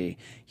 D.C.,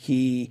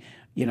 he,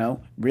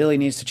 really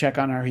needs to check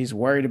on her. He's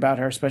worried about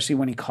her, especially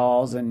when he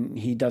calls and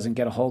he doesn't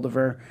get a hold of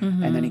her.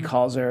 And then he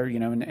calls her,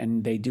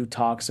 and they do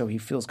talk, so he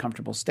feels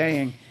comfortable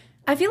staying.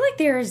 I feel like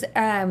there's,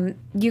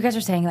 you guys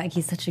are saying like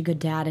he's such a good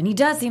dad, and he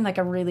does seem like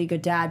a really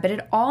good dad, but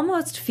it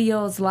almost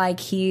feels like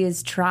he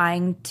is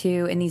trying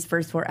to, in these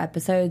first 4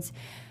 episodes,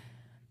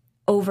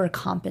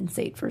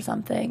 overcompensate for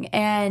something.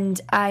 And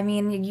I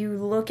mean, you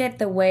look at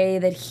the way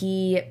that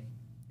he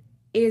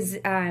is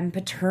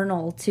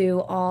paternal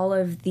to all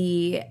of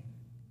the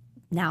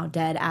now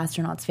dead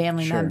astronauts'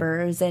 family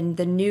members and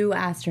the new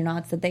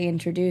astronauts that they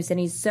introduce, and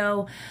he's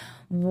so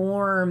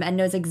warm and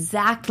knows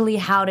exactly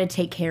how to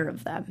take care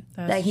of them.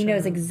 Like, he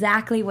knows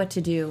exactly what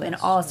to do in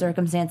all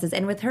circumstances.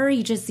 And with her,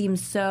 he just seems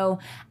so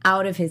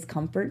out of his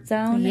comfort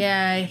zone.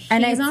 Yeah, he's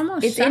and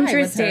almost it's shy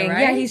interesting. with her,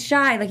 right? Yeah, he's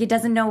shy. Like, he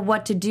doesn't know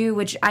what to do,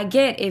 which I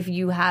get if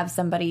you have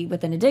somebody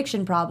with an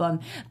addiction problem.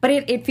 But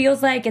it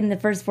feels like in the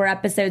first 4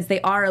 episodes, they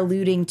are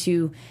alluding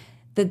to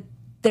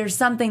there's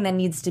something that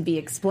needs to be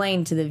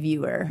explained to the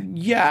viewer.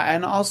 Yeah,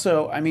 and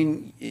also, I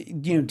mean,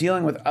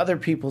 dealing with other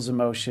people's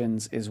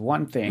emotions is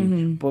one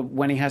thing, but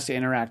when he has to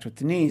interact with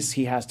Denise,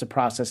 he has to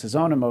process his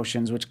own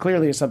emotions, which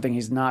clearly is something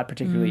he's not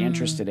particularly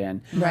interested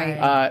in.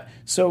 Right.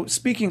 So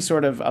speaking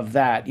sort of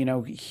that,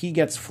 he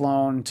gets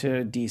flown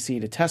to D.C.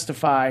 to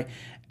testify,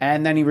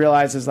 and then he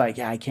realizes, like,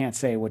 yeah, I can't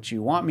say what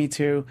you want me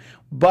to,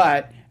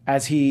 but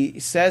as he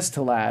says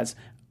to Laz,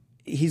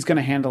 he's going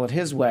to handle it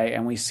his way,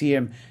 and we see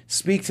him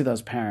speak to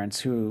those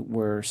parents who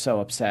were so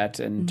upset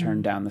and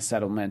turned down the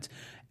settlement,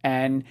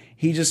 and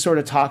he just sort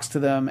of talks to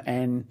them,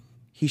 and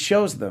he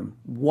shows them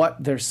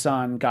what their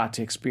son got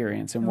to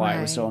experience and why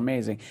it was so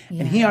amazing.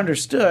 And he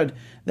understood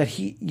that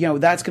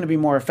that's going to be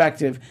more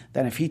effective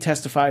than if he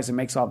testifies and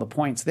makes all the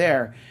points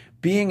there,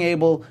 being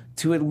able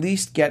to at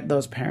least get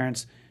those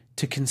parents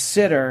to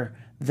consider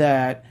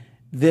that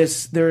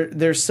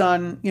their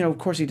son, of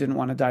course he didn't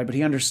want to die, but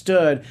he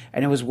understood,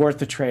 and it was worth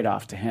the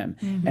trade-off to him.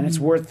 And it's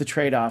worth the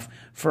trade-off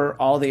for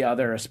all the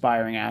other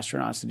aspiring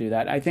astronauts to do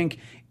that. I think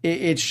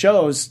it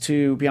shows,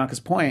 to Bianca's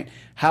point,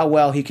 how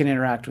well he can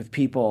interact with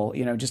people,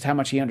 just how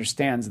much he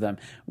understands them,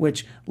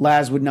 which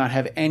Laz would not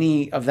have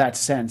any of that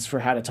sense for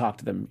how to talk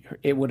to them.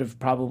 It would have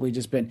probably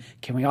just been,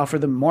 can we offer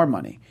them more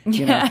money?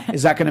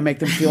 Is that going to make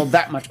them feel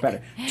that much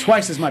better?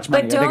 Twice as much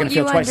money. But Are they going don't to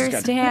feel you twice as good?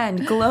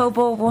 understand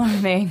global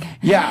warming?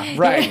 Yeah,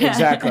 right,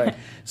 exactly.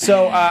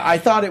 So I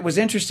thought it was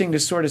interesting to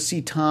sort of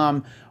see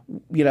Tom,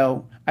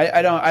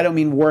 I don't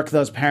mean work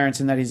those parents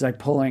and that he's like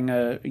pulling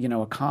a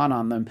con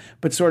on them,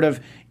 but sort of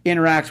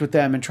interact with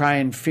them and try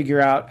and figure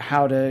out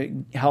how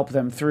to help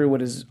them through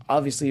what is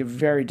obviously a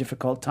very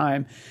difficult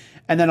time.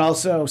 And then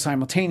also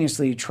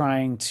simultaneously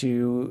trying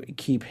to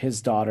keep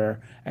his daughter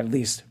at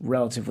least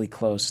relatively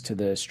close to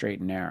the straight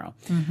and narrow.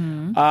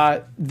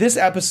 This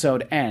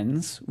episode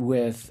ends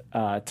with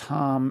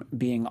Tom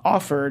being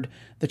offered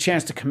the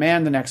chance to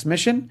command the next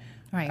mission.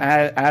 Right.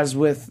 As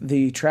with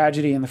the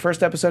tragedy in the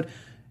first episode,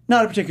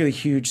 not a particularly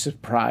huge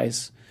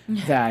surprise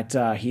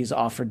that he's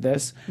offered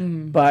this.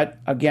 But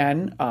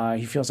again,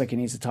 he feels like he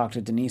needs to talk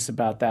to Denise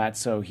about that,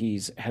 so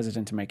he's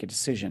hesitant to make a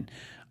decision.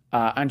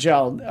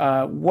 Angel,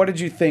 what did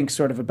you think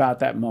sort of about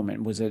that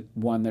moment? Was it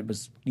one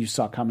that you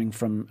saw coming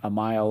from a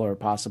mile or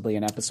possibly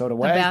an episode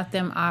away? About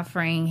them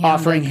offering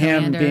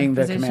him being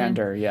the position?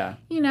 commander, yeah.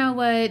 You know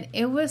what?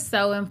 It was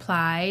so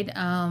implied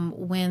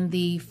when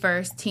the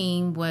first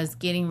team was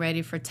getting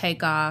ready for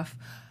takeoff.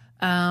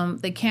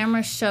 The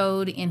camera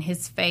showed in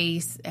his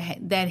face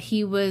that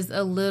he was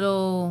a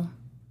little...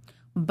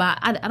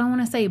 I don't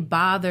want to say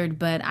bothered,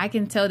 but I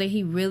can tell that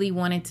he really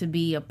wanted to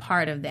be a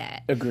part of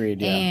that.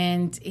 Agreed, yeah.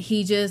 And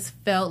he just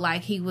felt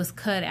like he was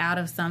cut out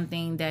of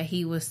something that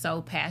he was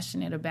so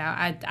passionate about.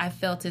 I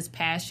felt his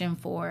passion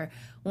for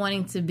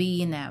wanting to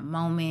be in that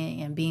moment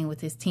and being with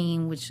his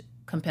team, which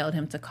compelled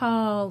him to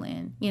call.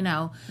 And,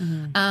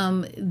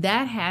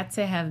 that had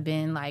to have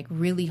been like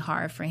really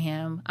hard for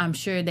him. I'm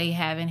sure they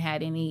haven't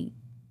had any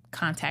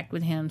contact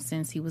with him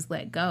since he was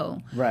let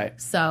go. Right.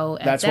 So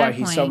that's why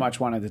he so much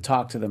wanted to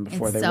talk to them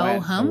before they went away. So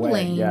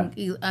humbling. Yeah.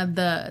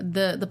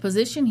 The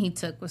position he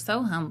took was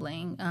so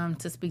humbling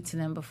to speak to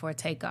them before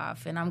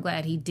takeoff, and I'm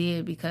glad he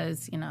did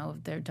because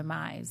of their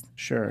demise.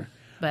 Sure.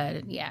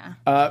 But yeah.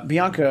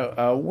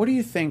 Bianca, what do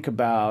you think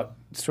about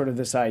sort of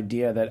this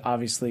idea that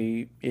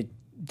obviously it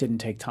didn't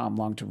take Tom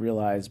long to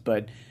realize,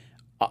 but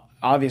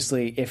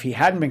obviously if he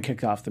hadn't been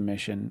kicked off the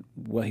mission,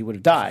 well, he would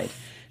have died.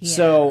 Yeah.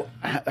 So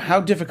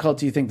how difficult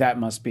do you think that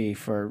must be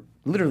for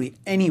literally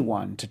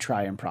anyone to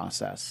try and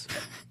process?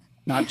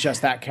 Not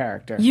just that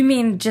character. You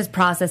mean just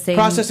processing?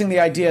 Processing the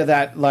idea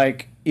that,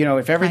 like,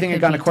 if everything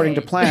had gone according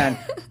to plan,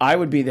 I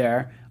would be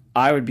there,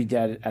 I would be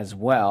dead as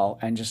well,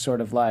 and just sort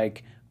of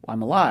like, well,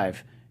 I'm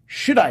alive.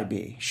 Should I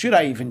be? Should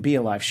I even be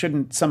alive?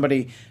 Shouldn't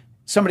somebody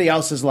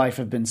else's life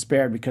have been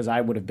spared because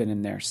I would have been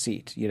in their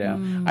seat,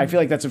 I feel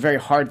like that's a very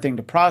hard thing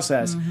to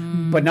process,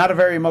 but not a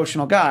very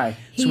emotional guy.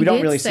 So we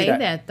don't really see that. He did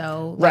say that,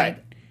 though. Right.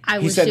 Like, I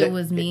wish it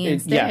was me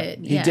instead.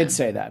 Yeah, he did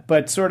say that.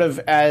 But sort of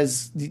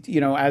as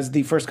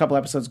the first couple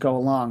episodes go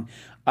along,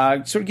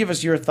 sort of give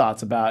us your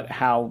thoughts about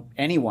how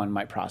anyone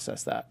might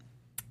process that.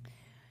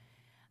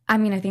 I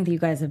mean, I think that you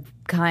guys have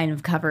kind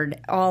of covered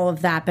all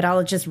of that, but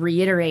I'll just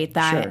reiterate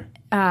that. Sure.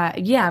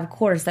 Yeah, of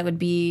course,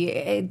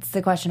 it's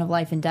the question of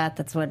life and death.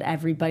 That's what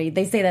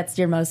they say that's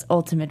your most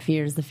ultimate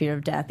fear is the fear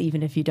of death,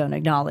 even if you don't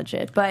acknowledge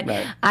it. But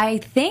right. I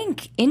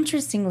think,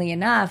 interestingly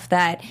enough,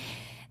 that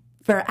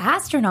for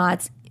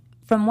astronauts,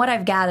 from what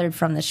I've gathered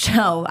from the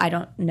show, I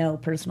don't know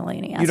personally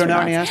any astronauts. You don't know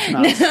any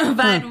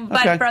astronauts?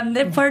 but from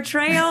the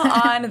portrayal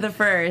on the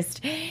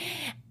first,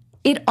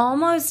 it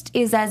almost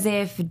is as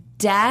if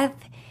death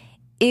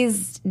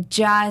is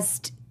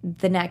just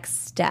the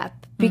next step.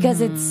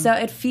 Because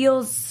it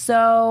feels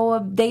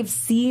so. They've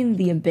seen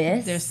the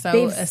abyss.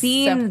 They've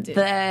seen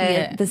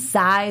the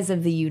size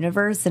of the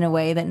universe in a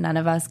way that none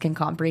of us can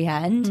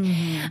comprehend.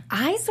 Mm-hmm.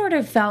 I sort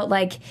of felt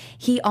like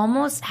he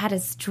almost had a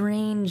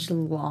strange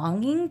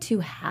longing to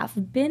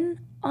have been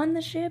on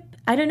the ship.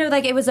 I don't know,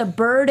 like it was a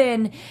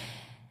burden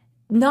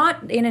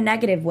not in a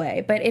negative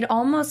way, but it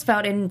almost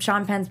felt in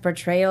Sean Penn's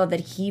portrayal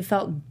that he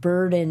felt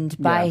burdened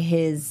by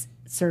his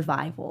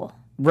survival.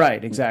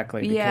 Right,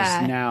 exactly. Because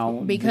Yeah.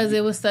 now... Because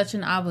it was such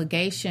an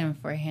obligation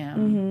for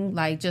him,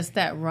 like just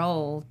that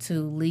role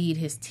to lead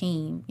his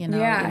team. You know,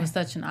 Yeah. it was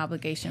such an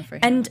obligation for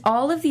him. And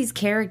all of these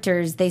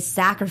characters, they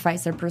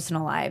sacrifice their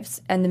personal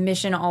lives, and the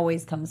mission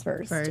always comes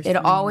first. It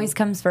always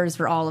comes first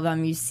for all of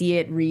them. You see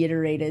it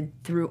reiterated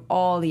through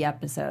all the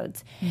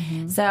episodes.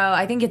 So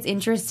I think it's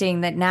interesting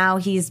that now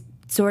he's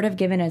sort of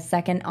given a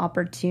second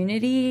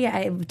opportunity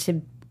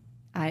to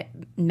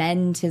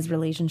mend his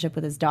relationship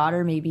with his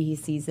daughter. Maybe he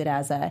sees it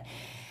as a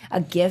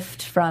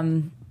gift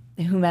from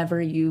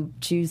whomever you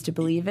choose to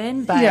believe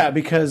in. But Yeah,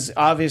 because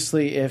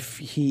obviously if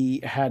he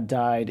had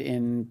died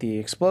in the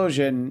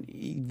explosion,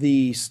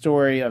 the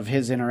story of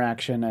his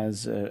interaction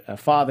as a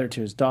father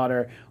to his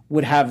daughter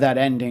would have that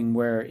ending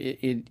where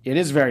it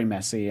is very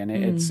messy, and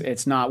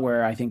it's not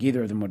where I think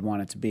either of them would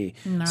want it to be.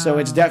 So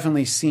it's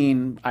definitely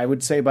seen, I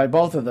would say, by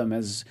both of them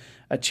as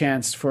a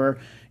chance for,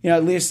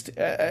 at least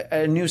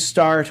a new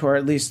start, or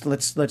at least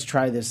let's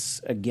try this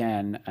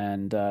again.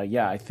 And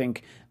I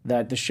think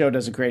that the show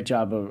does a great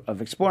job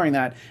of exploring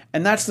that.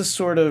 And that's the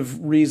sort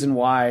of reason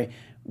why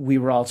we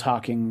were all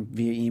talking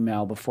via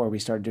email before we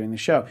started doing the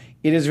show.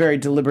 It is very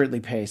deliberately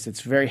paced. It's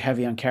very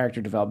heavy on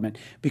character development,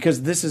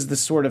 because this is the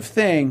sort of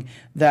thing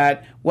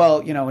that,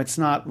 it's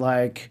not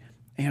like...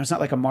 it's not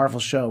like a Marvel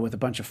show with a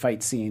bunch of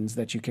fight scenes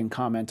that you can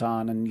comment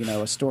on, and a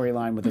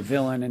storyline with a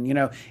villain,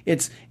 and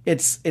it's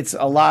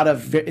a lot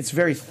of, it's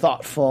very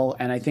thoughtful,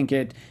 and I think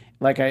it,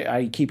 like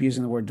I keep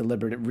using the word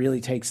deliberate, it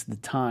really takes the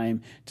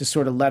time to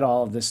sort of let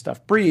all of this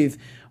stuff breathe,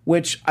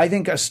 which I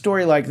think a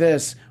story like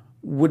this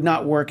would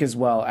not work as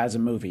well as a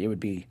movie. It would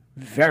be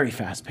very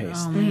fast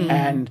paced,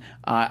 and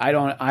I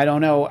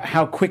don't know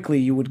how quickly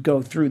you would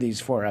go through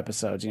these 4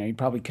 episodes. You'd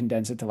probably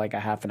condense it to like a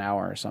half an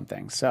hour or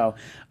something. So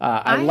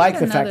I like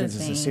the fact that this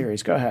is a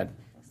series. Go ahead.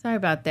 Sorry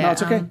about that. No,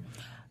 it's okay.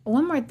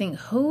 One more thing.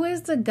 Who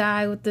is the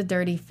guy with the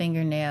dirty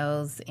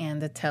fingernails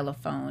and the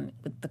telephone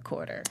with the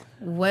quarter?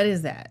 What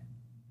is that?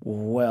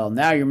 Well,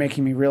 now you're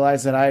making me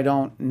realize that I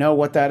don't know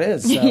what that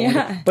is.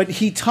 So. But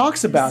he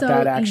talks about So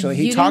that, actually.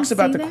 He you talks didn't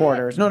about see the that?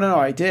 quarters. No,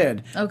 I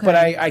did. Okay. But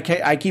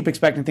I keep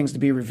expecting things to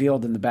be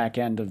revealed in the back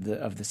end of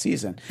the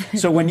season.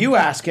 So when you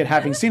ask it,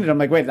 having seen it, I'm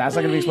like, wait, that's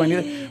not going to be explained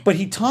either. But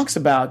he talks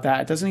about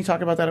that. Doesn't he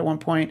talk about that at one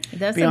point?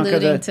 That's Bianca,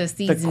 alluding to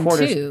season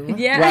 2.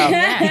 Yeah.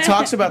 Well, he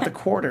talks about the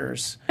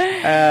quarters,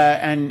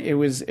 and it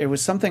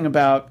was something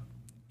about...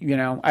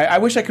 I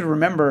wish I could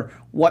remember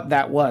what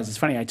that was. It's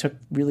funny, I took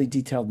really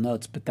detailed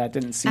notes, but that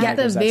didn't seem At like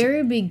the it was that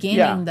very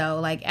beginning, though,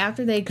 like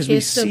after they we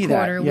kiss the see that,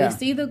 quarter, yeah. we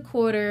see the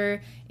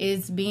quarter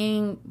is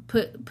being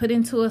put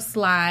into a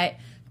slot,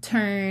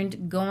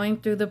 turned, going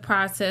through the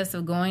process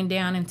of going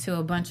down into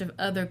a bunch of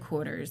other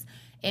quarters.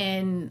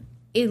 And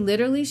it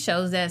literally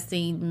shows that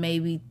scene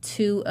maybe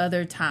 2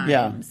 other times.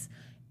 Yeah.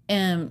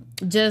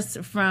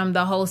 Just from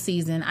the whole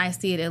season, I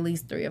see it at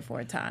least 3 or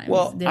 4 times.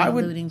 Well, They're I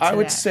alluding would to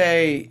that.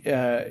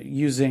 say,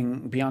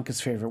 using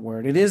Bianca's favorite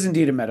word, it is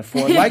indeed a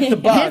metaphor. Like the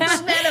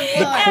bugs,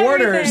 the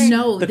quarters.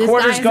 No, the this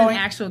quarters guy is going,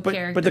 an actual but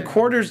character. the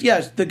quarters,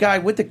 yes, the guy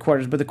with the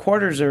quarters, but the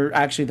quarters are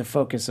actually the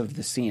focus of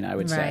the scene, I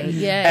would say. Right,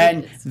 yeah,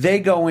 And it is. they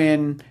go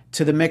in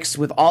to the mix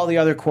with all the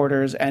other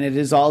quarters, and it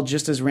is all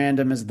just as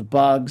random as the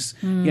bugs.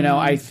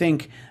 I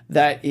think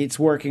that it's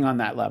working on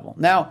that level.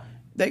 Now,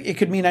 it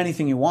could mean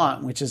anything you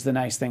want, which is the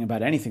nice thing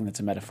about anything that's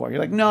a metaphor. You're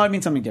like, no, it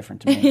means something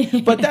different to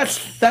me. But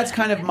that's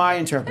kind of my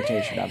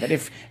interpretation of it.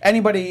 If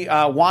anybody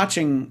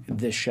watching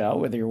this show,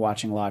 whether you're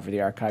watching live or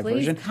the archive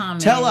Please version,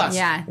 comment. tell us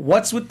Yeah.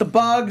 what's with the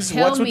bugs,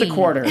 Tell what's with the me.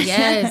 quarters.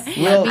 Yes,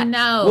 We'll, let me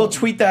know. We'll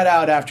tweet that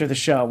out after the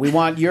show. We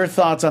want your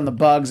thoughts on the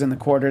bugs and the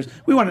quarters.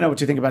 We want to know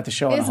what you think about the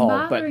show on It's a whole.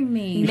 But bothering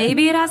me.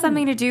 Maybe it has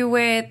something to do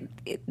with,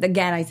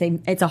 again, I say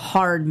it's a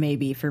hard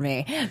maybe for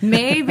me.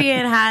 Maybe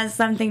it has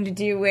something to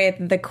do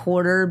with the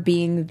quarter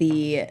being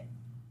the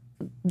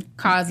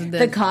cause of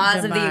the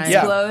cause of the demise.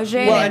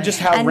 explosion. Well, and just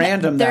how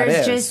random that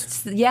there's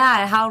is. just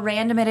how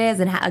random it is,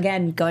 and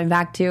again, going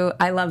back to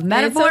I love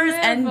metaphors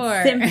metaphor.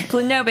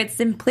 and but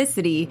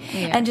simplicity,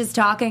 Yeah. and just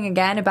talking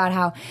again about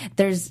how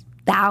there's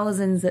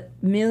thousands,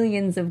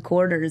 millions of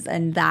quarters,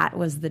 and that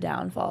was the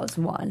downfall. It's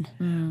one.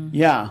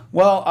 Yeah.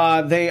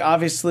 Well, they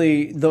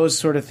obviously, those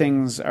sort of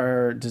things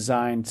are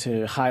designed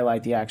to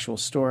highlight the actual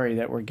story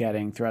that we're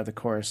getting throughout the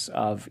course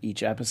of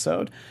each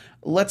episode.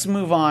 Let's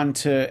move on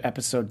to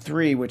episode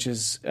 3, which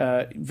is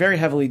very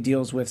heavily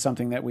deals with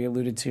something that we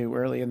alluded to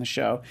early in the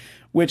show,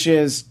 which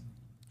is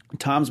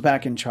Tom's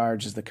back in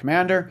charge as the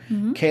commander.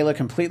 Kayla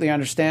completely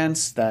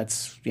understands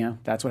that's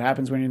what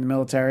happens when you're in the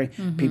military.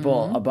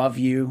 People above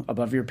you,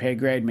 above your pay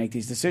grade, make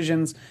these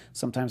decisions.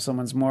 Sometimes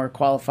someone's more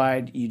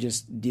qualified. You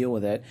just deal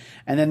with it.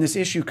 And then this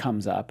issue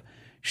comes up.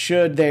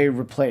 Should they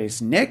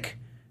replace Nick,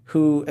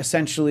 who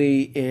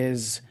essentially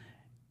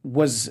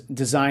was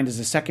designed as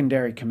a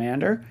secondary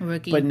commander,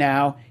 Rookie. but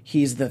now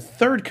he's the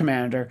 3rd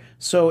commander,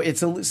 so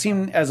it's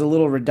seemed as a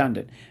little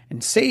redundant.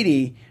 And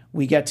Sadie,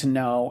 we get to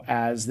know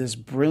as this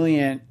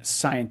brilliant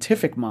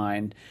scientific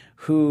mind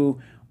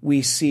who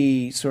we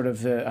see sort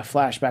of a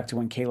flashback to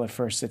when Kayla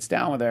first sits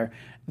down with her,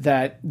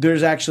 that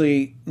there's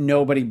actually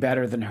nobody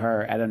better than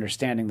her at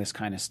understanding this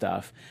kind of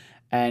stuff.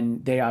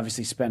 And they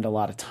obviously spend a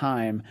lot of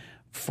time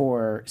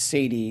for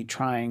Sadie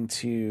trying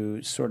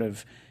to sort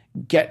of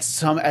get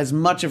as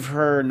much of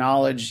her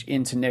knowledge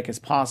into Nick as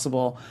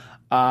possible.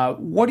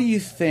 What do you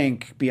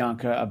think,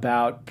 Bianca,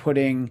 about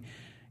putting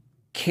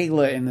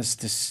Kayla in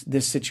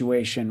this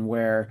situation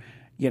where,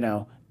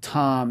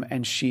 Tom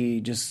and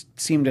she just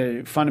seem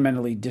to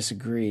fundamentally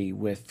disagree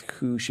with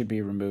who should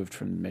be removed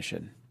from the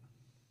mission?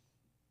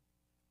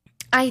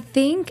 I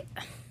think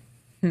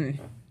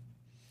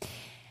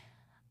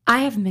I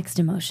have mixed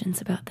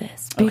emotions about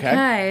this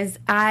because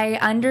I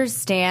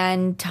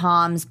understand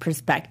Tom's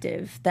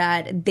perspective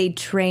that they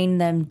train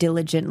them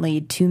diligently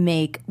to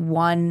make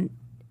one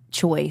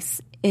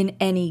choice in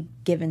any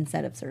given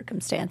set of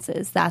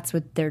circumstances. That's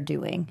what they're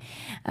doing.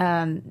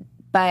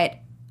 But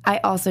I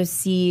also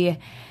see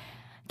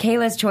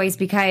Kayla's choice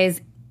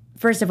because,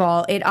 first of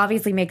all, it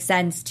obviously makes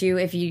sense to,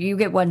 if you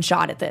get one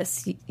shot at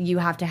this, you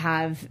have to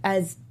have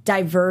as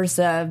diverse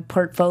a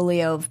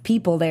portfolio of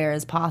people there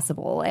as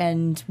possible.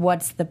 And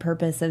what's the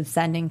purpose of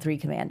sending 3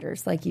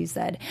 commanders, like you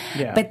said?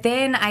 Yeah. But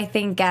then I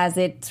think as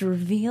it's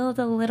revealed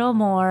a little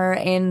more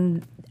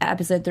in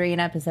episode 3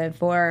 and episode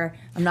 4,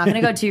 I'm not going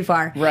to go too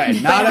far.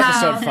 Right, not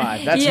episode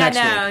 5. That's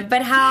next week.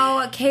 But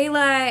how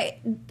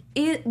Kayla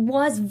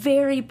was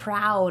very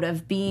proud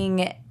of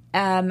being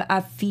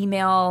a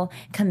female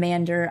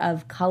commander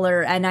of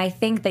color. And I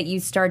think that you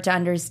start to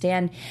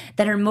understand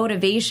that her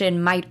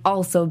motivation might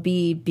also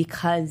be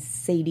because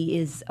Sadie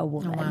is a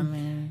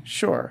woman.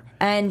 Sure.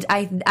 And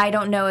I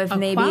don't know if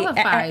maybe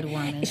qualified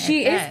woman.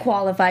 She is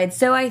qualified.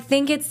 So I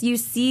think you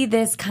see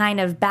this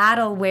kind of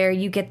battle where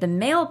you get the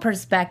male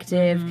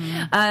perspective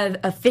of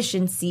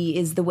efficiency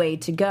is the way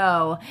to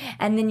go.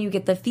 And then you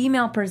get the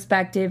female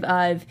perspective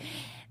of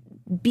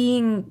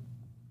being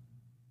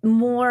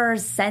more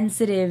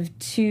sensitive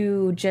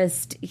to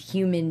just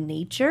human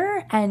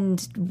nature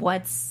and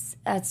what's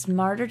a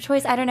smarter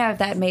choice. I don't know if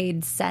that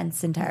made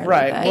sense entirely.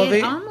 Right. But. Well,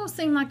 It almost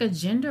seemed like a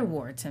gender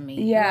war to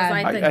me. Yeah. It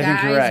was like the I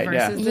think you're guys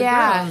right, versus the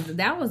yeah. girls.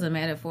 That was a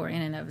metaphor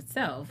in and of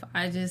itself.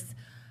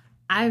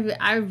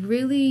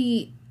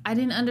 I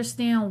didn't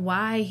understand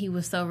why he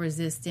was so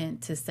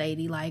resistant to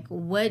Sadie. Like,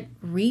 what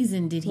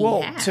reason did he have?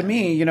 Well, to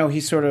me, he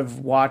sort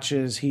of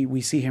we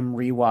see him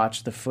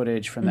rewatch the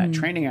footage from that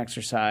training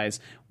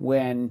exercise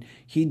when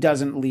he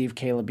doesn't leave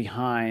Kayla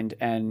behind,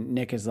 and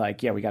Nick is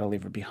like, "Yeah, we got to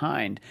leave her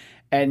behind."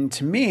 And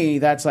to me,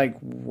 that's like,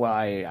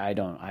 why I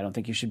don't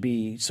think you should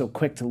be so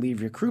quick to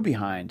leave your crew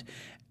behind.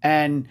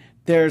 And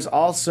there's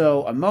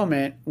also a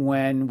moment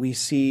when we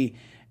see,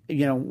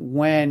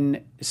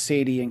 when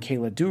Sadie and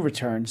Kayla do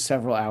return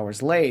several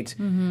hours late,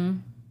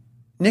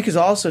 Nick is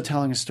also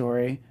telling a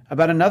story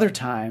about another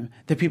time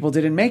that people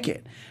didn't make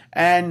it.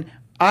 And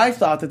I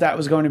thought that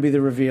was going to be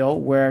the reveal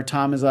where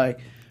Tom is like,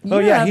 oh,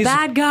 You're yeah, a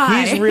bad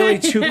guy. He's really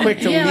too quick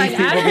to leave like,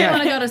 people I behind. didn't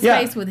want to go to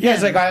space with him. Yeah,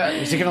 he's like,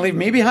 is he going to leave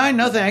me behind?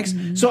 No, thanks.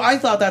 So I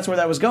thought that's where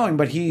that was going.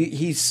 But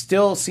he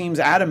still seems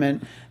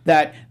adamant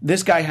that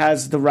this guy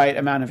has the right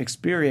amount of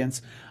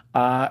experience.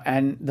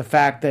 And the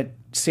fact that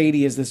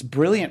Sadie is this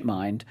brilliant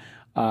mind,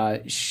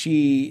 and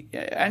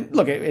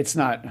look, it's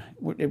not,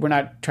 we're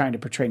not trying to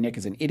portray Nick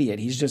as an idiot.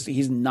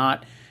 He's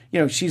not,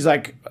 she's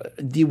like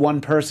the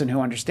one person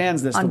who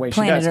understands this On the way she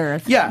planet does.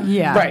 Earth.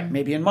 Yeah, right.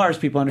 Maybe in Mars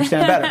people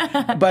understand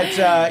better. But,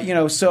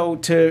 so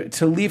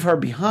to leave her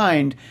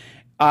behind,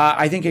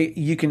 I think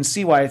you can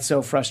see why it's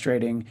so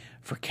frustrating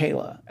for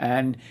Kayla.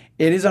 And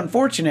it is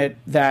unfortunate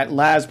that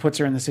Laz puts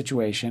her in the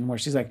situation where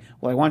she's like,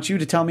 well, I want you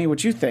to tell me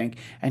what you think.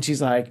 And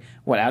she's like,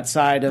 what,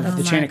 outside of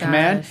the chain of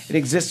command? It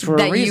exists for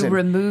a reason. That you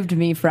removed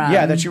me from.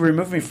 Yeah, that you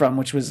removed me from,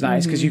 which was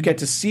nice because you get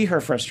to see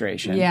her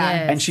frustration. Yeah.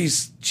 And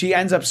she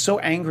ends up so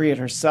angry at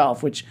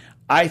herself, which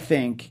I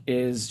think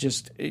is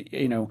just,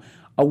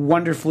 a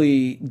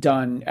wonderfully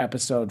done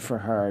episode for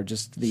her.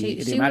 Just the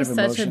amount of emotion.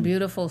 She was such a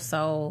beautiful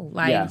soul.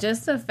 Like,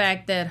 just the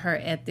fact that her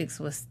ethics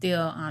was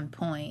still on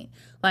point.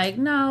 Like,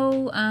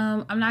 no,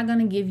 I'm not going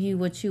to give you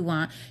what you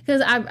want.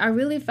 Because I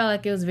really felt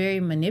like it was very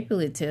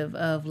manipulative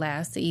of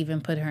Laz to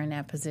even put her in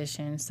that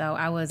position. So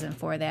I wasn't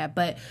for that.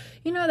 But,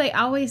 they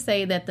always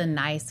say that the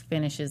nice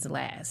finishes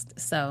last.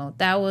 So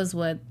that was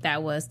what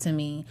that was to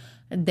me.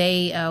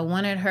 They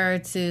wanted her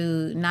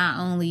to not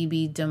only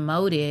be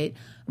demoted,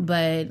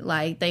 but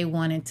like they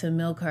wanted to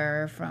milk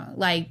her from,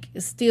 like,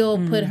 still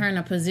put her in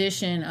a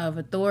position of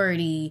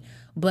authority,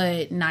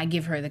 but not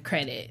give her the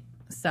credit.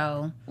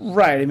 So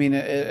right. I mean,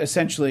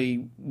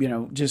 essentially,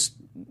 just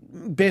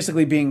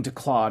basically being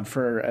declawed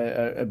for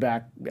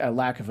a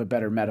lack of a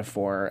better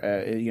metaphor.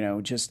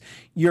 Just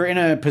you're in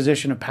a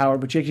position of power,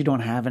 but you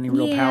don't have any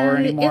real power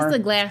anymore. It's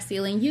the glass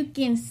ceiling. You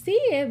can see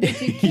it,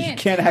 but you can't. You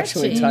can't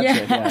actually touch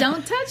it. Yeah.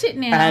 Don't touch it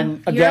now.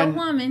 And again,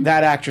 you're a woman.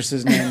 That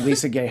actress's name,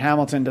 Lisa Gay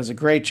Hamilton, does a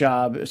great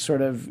job,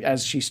 sort of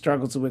as she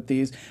struggles with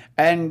these,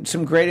 and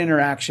some great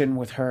interaction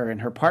with her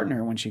and her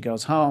partner when she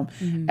goes home,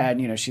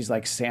 and she's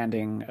like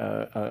sanding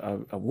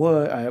a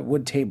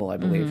wood table, I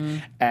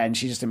believe, and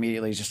she just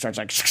immediately just starts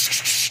like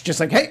just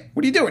like, hey,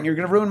 what are you doing? You're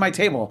going to ruin my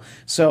table.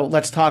 So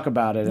let's talk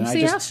about it. And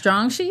See how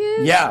strong she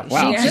is? Yeah,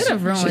 wow. She should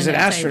have ruined She's an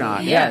that astronaut.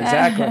 table. Yeah,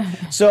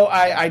 exactly. So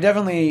I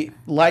definitely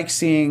like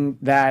seeing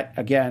that,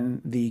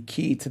 again, the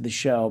key to the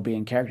show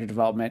being character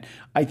development.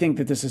 I think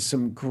that this is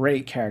some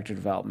great character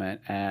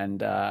development,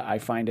 and I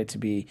find it to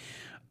be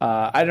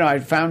I don't know. I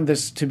found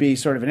this to be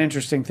sort of an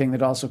interesting thing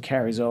that also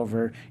carries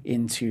over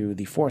into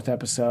the 4th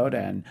episode,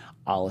 and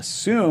I'll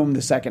assume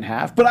the second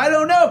half, but I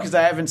don't know because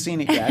I haven't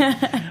seen it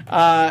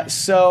yet.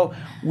 So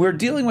we're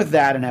dealing with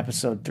that in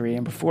episode 3,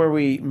 and before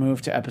we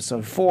move to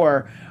episode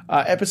 4,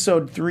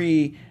 episode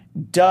 3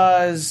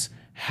 does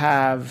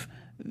have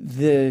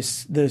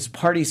this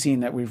party scene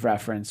that we've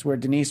referenced, where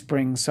Denise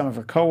brings some of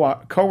her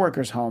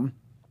coworkers home,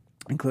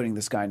 including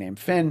this guy named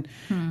Finn,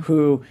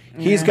 who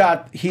he's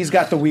got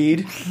the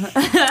weed,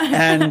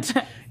 and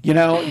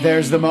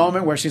there's the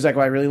moment where she's like,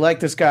 "Well, I really like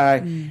this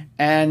guy,"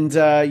 and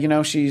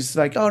she's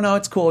like, "Oh no,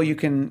 it's cool.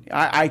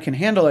 I can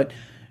handle it,"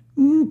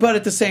 but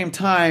at the same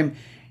time,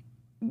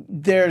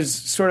 there's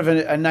sort of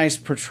a nice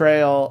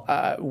portrayal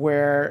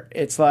where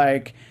it's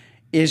like,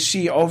 is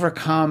she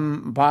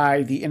overcome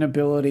by the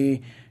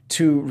inability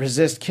to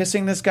resist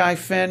kissing this guy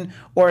Finn,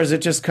 or is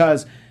it just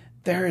because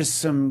there is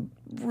some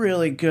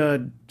really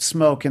good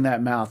smoke in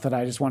that mouth that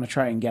I just want to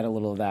try and get a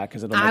little of that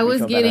because it'll make me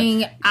feel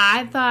better.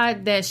 I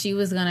thought that she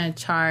was going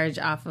to charge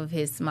off of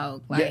his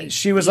smoke.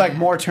 She was like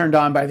more turned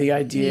on by the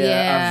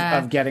idea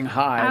of getting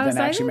high than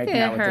actually making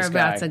out with this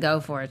guy. About to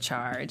go for a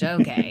charge.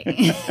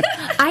 Okay.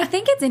 I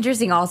think it's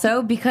interesting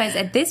also because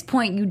at this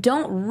point you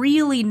don't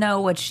really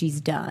know what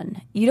she's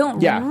done. You don't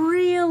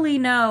really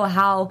know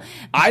how.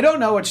 I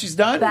don't know what she's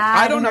done.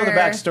 I don't know the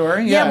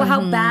backstory. Yeah, well,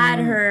 how bad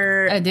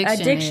her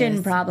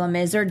addiction problem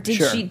is, or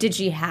did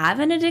she have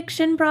an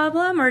addiction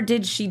problem, or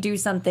did she do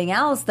something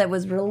else that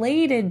was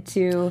related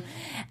to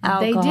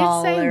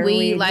alcohol? They did say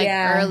weed,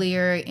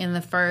 earlier in the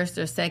 1st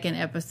or 2nd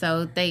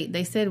episode.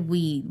 They said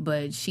weed,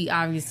 but she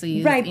obviously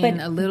is in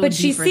a little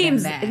deeper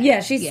than that.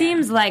 Yeah, she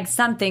seems like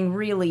something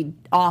really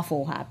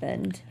awful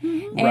happened,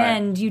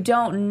 and you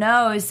don't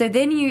know. So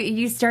then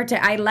you start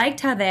to. I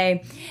liked how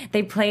they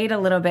played a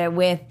little bit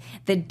with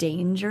the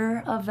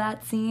danger of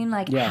that scene,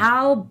 like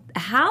how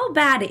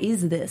bad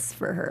is this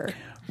for her?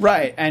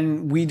 Right,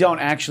 and we don't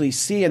actually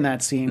see in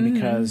that scene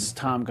because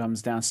Tom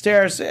comes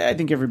downstairs. I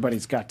think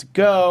everybody's got to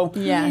go.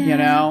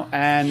 Yeah,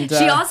 and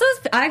she also.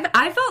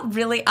 I felt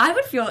really. I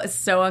would feel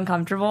so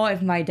uncomfortable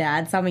if my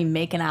dad saw me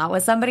making out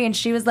with somebody and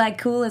she was like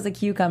cool as a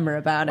cucumber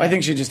about it. I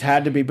think she just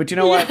had to be. But you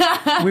know what?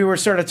 We were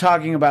sort of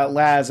talking about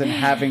Laz and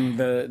having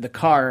the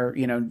car.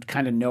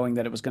 Kind of knowing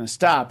that it was going to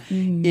stop.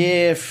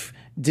 If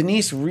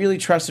Denise really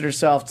trusted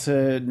herself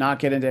to not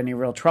get into any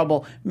real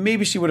trouble,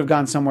 maybe she would have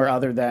gone somewhere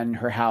other than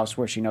her house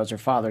where she knows her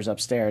father's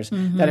upstairs,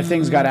 that if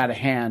things got out of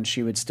hand,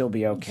 she would still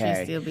be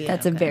okay.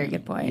 That's a very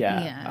good point.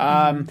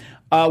 Yeah.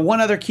 One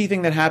other key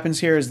thing that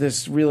happens here is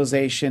this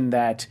realization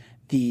that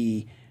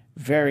the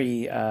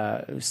very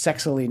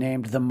sexily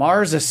named the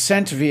Mars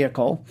Ascent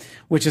vehicle,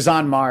 which is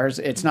on Mars,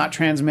 it's not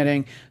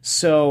transmitting,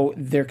 so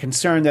they're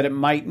concerned that it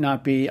might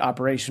not be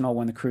operational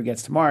when the crew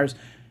gets to Mars.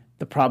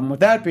 The problem with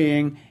that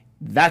being,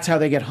 that's how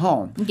they get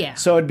home. Yeah.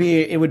 So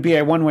it would be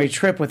a one-way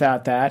trip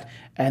without that,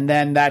 and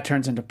then that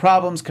turns into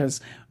problems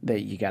because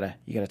you gotta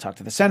talk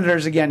to the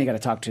senators again. You gotta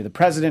talk to the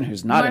president,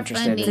 who's not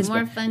interested.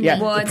 More funding. Yeah,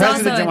 the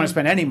president didn't want to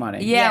spend any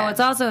money. Yeah, well, it's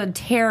also a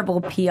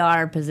terrible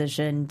PR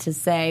position to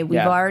say we've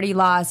already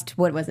lost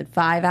 5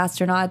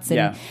 astronauts,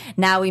 and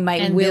now we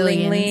might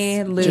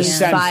willingly lose just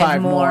send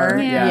 5 more.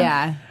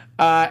 Yeah.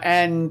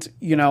 And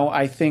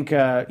I think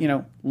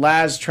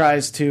Laz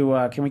tries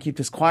to. Can we keep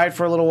this quiet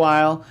for a little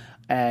while?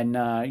 And,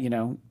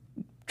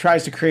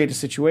 tries to create a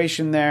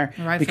situation there.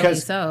 Rightfully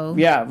so.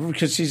 Yeah,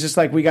 because she's just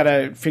like, we got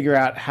to figure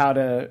out how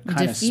to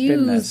kind of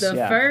spin this. The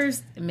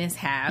first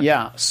mishap.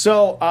 Yeah.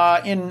 So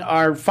in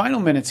our final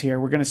minutes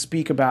here, we're going to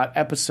speak about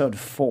episode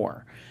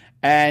 4.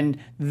 And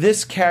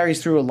this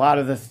carries through a lot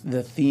of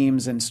the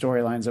themes and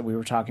storylines that we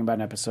were talking about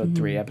in episode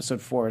 3.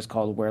 Episode 4 is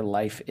called Where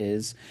Life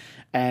Is.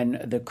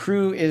 And the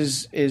crew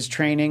is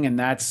training, and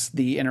that's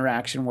the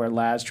interaction where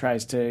Laz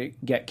tries to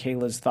get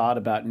Kayla's thought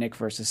about Nick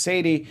versus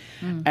Sadie.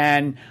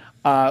 And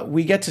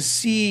we get to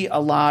see a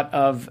lot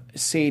of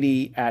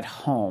Sadie at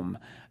home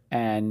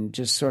and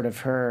just sort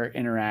of her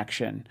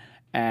interaction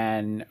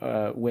and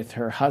with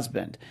her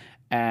husband,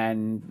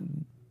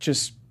 and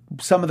just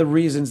some of the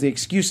reasons, the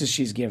excuses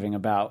she's giving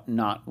about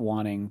not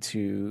wanting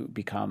to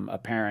become a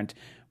parent,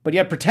 but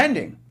yet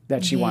pretending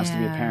that she wants to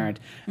be a parent.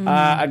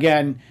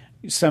 Again,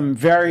 some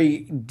very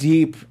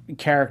deep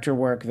character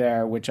work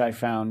there, which I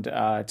found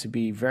to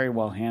be very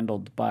well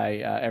handled by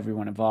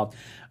everyone involved.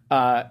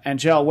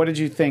 Angel, what did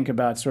you think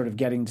about sort of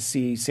getting to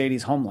see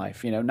Sadie's home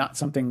life? Not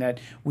something that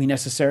we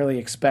necessarily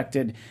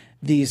expected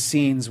these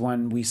scenes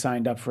when we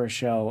signed up for a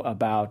show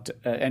about,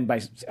 and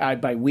by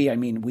we, I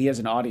mean we as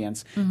an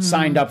audience,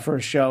 signed up for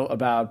a show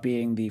about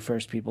being the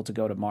first people to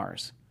go to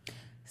Mars.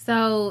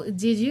 So,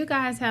 did you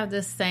guys have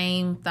the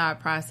same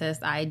thought process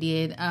I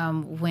did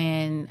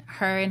when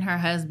her and her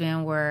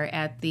husband were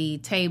at the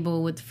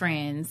table with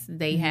friends?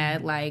 They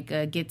had like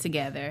a get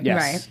together.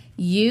 Yes. Right.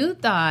 You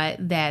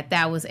thought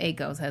that was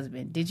Aiko's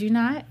husband, did you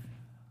not?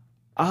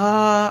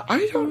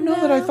 I don't know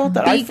that I thought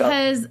that.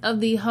 Because of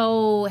the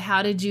whole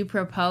 "how did you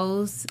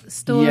propose"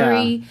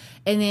 story,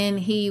 and then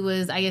he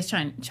was, I guess,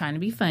 trying to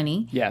be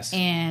funny, Yes,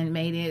 and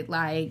made it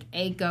like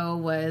Aiko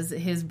was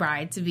his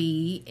bride to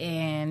be,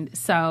 and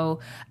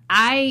so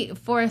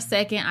for a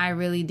second, I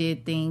really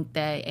did think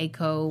that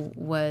Aiko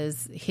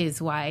was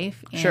his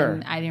wife, and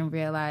Sure. I didn't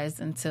realize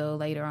until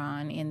later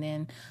on, and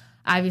then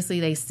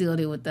obviously they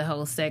sealed it with the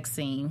whole sex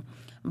scene,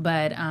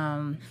 but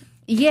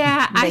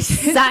yeah, They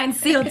signed,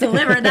 sealed,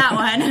 delivered that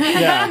one.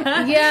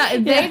 Yeah,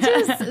 they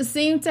just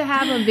seem to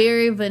have a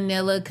very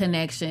vanilla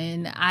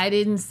connection. I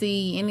didn't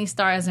see any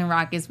stars and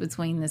rockets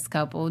between this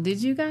couple.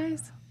 Did you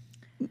guys?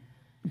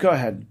 Go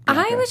ahead.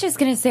 I was just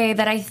going to say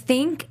that I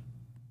think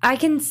I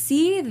can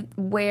see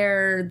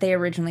where they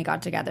originally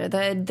got together.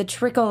 The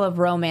trickle of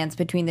romance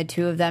between the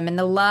two of them and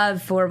the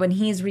love for when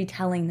he's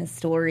retelling the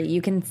story.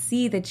 You can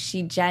see that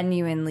she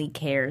genuinely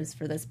cares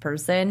for this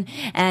person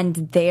and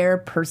their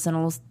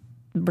personal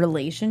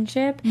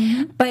relationship.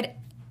 But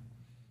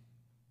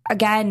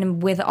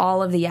again, with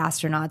all of the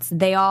astronauts,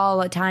 they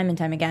all time and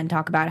time again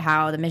talk about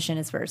how the mission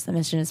is first. The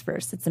mission is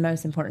first. It's the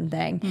most important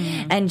thing.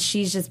 And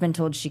she's just been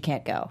told she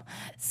can't go.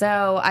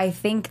 So I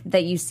think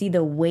that you see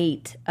the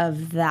weight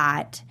of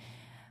that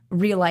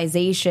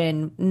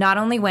realization not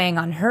only weighing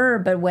on her,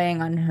 but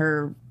weighing on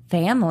her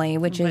family,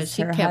 which But is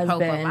she her kept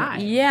hope husband.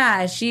 alive.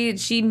 Yeah,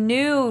 she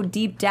knew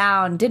deep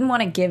down, didn't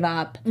want to give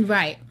up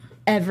Right.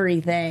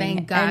 everything.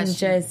 Thank God And she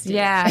just did.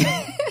 yeah,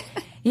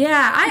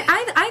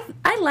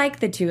 I like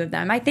the two of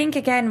them. I think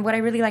again, what I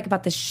really like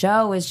about the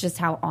show is just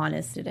how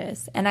honest it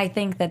is, and I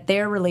think that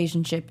their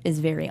relationship is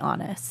very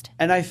honest.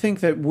 And I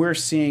think that we're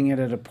seeing it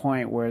at a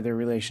point where their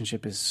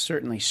relationship is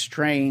certainly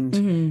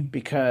strained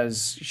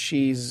because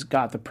she's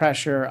got the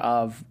pressure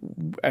of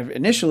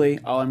initially,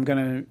 I'm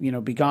going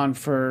to, be gone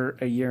for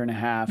a year and a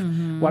half. Well,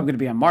 I'm going to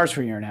be on Mars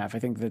for a year and a half. I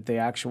think that the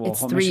actual It's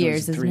whole 3 mission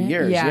years, is 3 isn't it?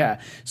 years. Yeah.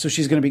 So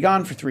she's going to be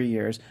gone for 3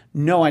 years.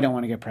 No, I don't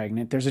want to get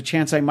pregnant. There's a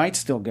chance I might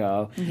still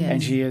go.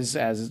 And she is,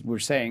 as we're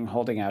saying,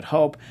 holding out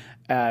hope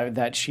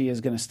that she is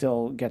going to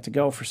still get to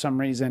go for some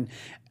reason.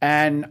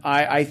 And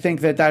I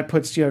think that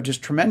puts,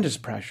 just tremendous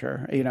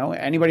pressure.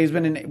 Anybody who's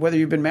been in, whether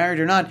you've been married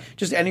or not,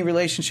 just any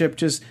relationship,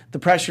 just the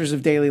pressures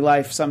of daily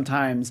life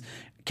sometimes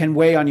can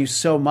weigh on you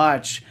so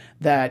much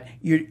that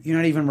you're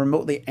not even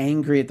remotely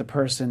angry at the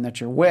person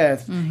that you're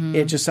with.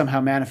 It just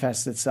somehow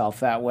manifests itself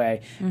that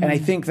way. And I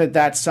think that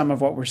that's some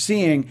of what we're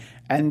seeing.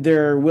 And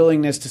their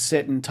willingness to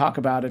sit and talk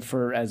about it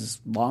for as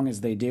long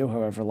as they do,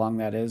 however long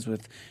that is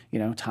with,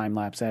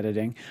 time-lapse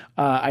editing.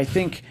 I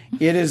think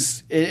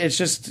it's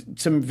just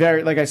some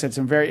very, like I said,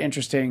 some very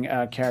interesting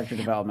character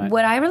development.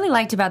 What I really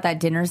liked about that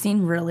dinner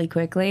scene really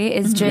quickly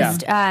is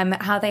just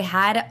how they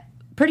had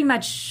pretty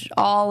much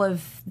all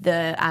of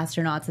the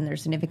astronauts and their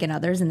significant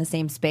others in the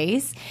same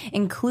space,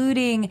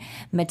 including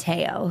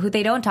Mateo, who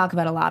they don't talk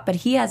about a lot, but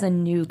he has a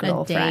new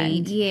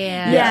girlfriend.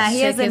 Yeah,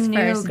 he has a his new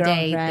first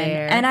girlfriend. date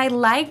there. And I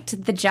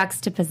liked the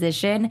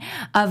juxtaposition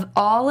of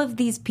all of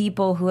these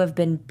people who have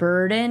been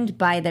burdened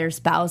by their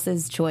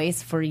spouse's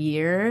choice for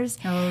years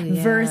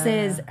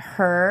versus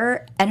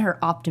her and her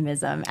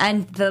optimism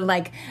and the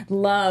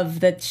love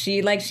that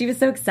she was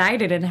so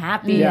excited and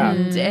happy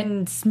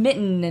and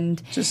smitten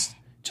and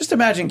Just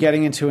imagine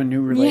getting into a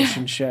new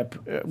relationship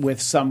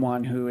with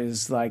someone who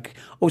is like,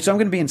 so I'm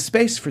going to be in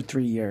space for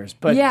 3 years.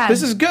 But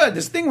this is good.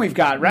 This thing we've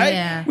got, right?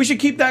 Yeah. We should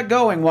keep that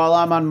going while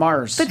I'm on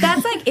Mars. But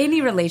that's like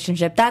any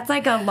relationship. That's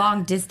like a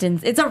long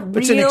distance. It's a an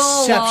real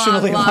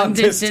exceptionally long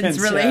distance distance,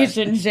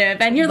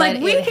 relationship. And you're But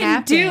like, we it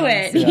can do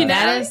happens. it. You know?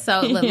 That is so,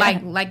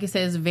 like you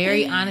said, it's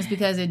very honest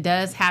because it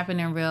does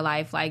happen in real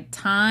life. Like,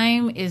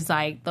 time is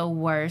like the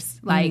worst.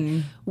 Like,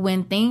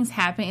 when things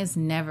happen, it's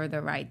never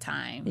the right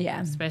time.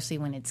 Yeah. Especially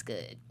when it's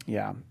good.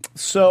 Yeah.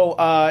 So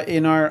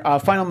in our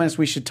final minutes,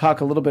 we should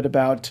talk a little bit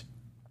about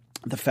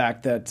the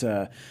fact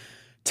that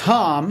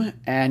Tom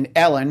and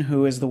Ellen,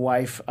 who is the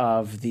wife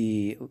of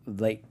the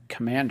late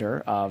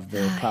commander of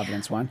the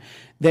Providence one,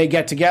 they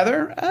get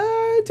together.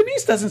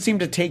 Denise doesn't seem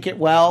to take it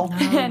well.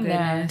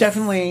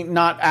 Definitely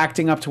not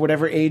acting up to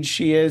whatever age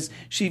she is.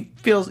 You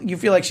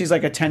feel like she's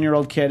like a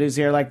 10-year-old kid who's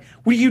here like,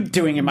 what are you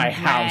doing in my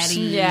house?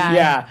 Bratty.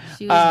 Yeah.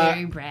 She was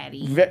very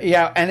bratty.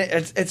 Yeah, and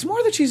it's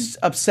more that she's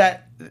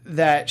upset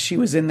that she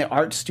was in the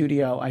art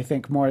studio, I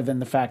think, more than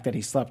the fact that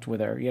he slept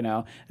with her,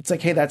 It's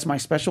like, hey, that's my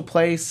special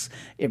place.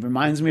 It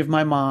reminds me of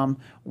my mom.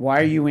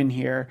 Why are you in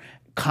here?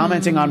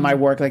 Commenting on my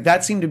work. Like,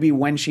 that seemed to be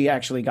when she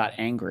actually got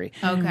angry.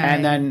 Okay.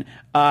 And then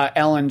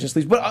Ellen just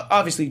leaves. But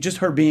obviously, just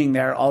her being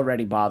there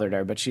already bothered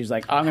her. But she's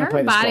like, I'm going to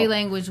play Her this body role.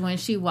 language when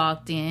she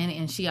walked in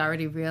and she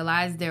already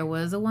realized there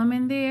was a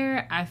woman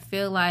there, I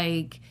feel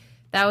like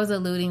that was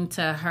alluding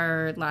to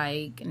her,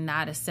 like,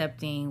 not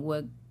accepting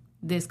what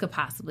this could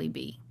possibly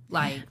be.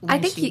 like I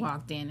when think she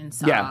walked in and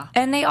saw. Yeah.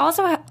 And they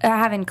also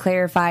haven't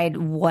clarified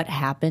what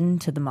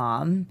happened to the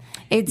mom.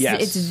 It's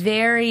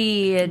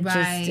very Right.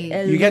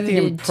 just You get the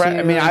impression.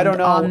 I mean, I don't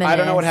know. I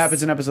don't know what ominous.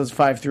 happens in episodes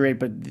 5 through 8,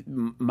 but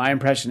my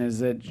impression is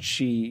that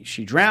she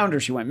drowned or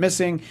she went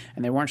missing,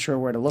 and they weren't sure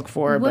where to look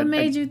for her. What but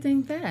made you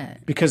think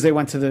that? because they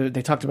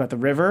talked about the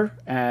river,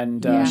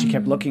 and she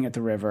kept looking at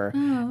the river,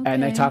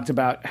 and they talked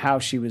about how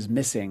she was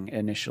missing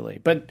initially.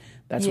 But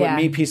that's what Yeah.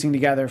 me piecing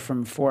together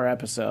from 4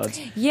 episodes.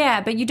 Yeah,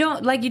 but you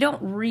don't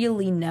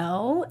really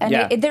know, and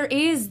Yeah. there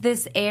is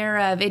this air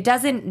of it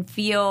doesn't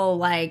feel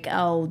like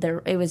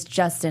it was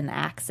just an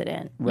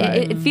accident.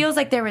 Right. It feels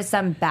like there was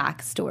some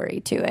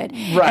backstory to it,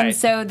 Right. And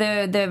so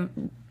the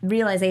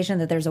realization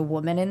that there's a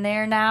woman in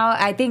there now,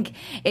 I think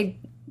it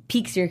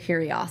piques your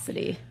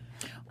curiosity.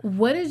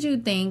 What did you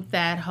think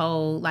that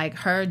whole like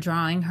her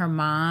drawing her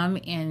mom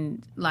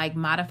and like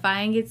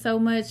modifying it so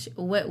much?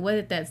 What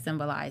did that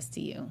symbolize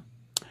to you?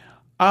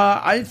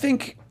 I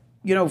think,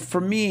 for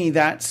me,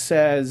 that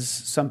says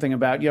something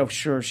about,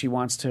 sure, she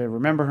wants to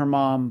remember her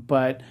mom,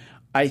 but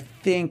I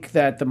think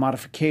that the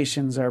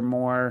modifications are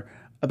more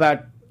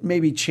about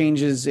maybe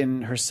changes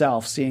in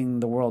herself, seeing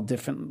the world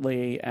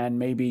differently, and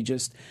maybe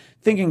just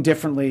thinking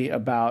differently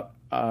about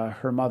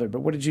her mother.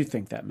 But what did you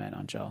think that meant,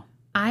 Angel?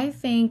 I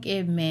think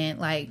it meant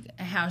like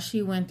how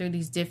she went through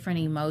these different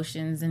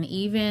emotions, and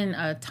even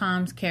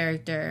Tom's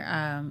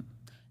character,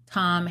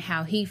 Tom,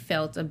 how he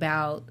felt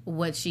about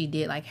what she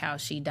did, like how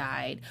she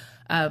died.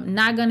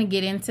 Not going to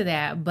get into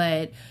that,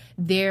 but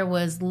there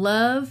was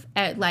love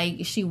at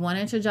like she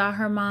wanted to draw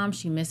her mom.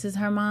 She misses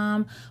her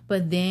mom.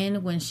 But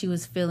then when she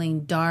was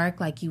feeling dark,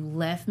 like you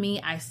left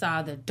me, I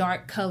saw the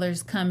dark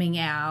colors coming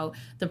out,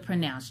 the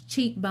pronounced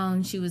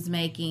cheekbones she was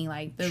making,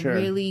 like the Sure.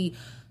 really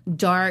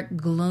dark,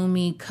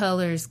 gloomy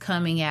colors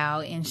coming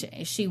out, and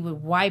she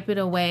would wipe it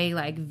away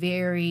like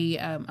very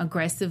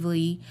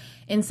aggressively.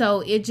 And so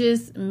it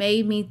just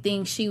made me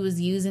think she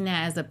was using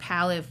that as a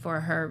palette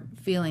for her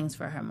feelings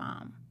for her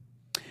mom.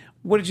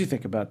 What did you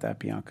think about that,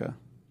 Bianca?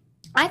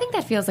 I think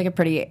that feels like a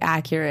pretty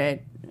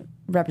accurate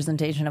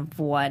representation of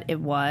what it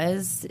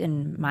was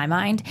in my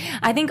mind.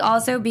 I think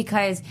also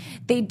because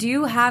they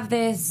do have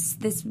this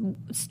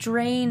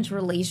strange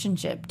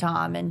relationship,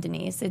 Tom and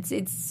Denise.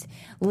 It's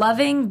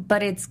loving,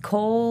 but it's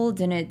cold,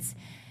 and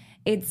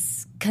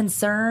it's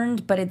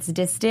concerned, but it's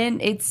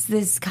distant. It's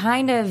this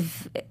kind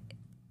of,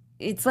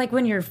 it's like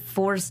when you're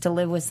forced to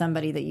live with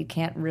somebody that you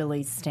can't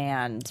really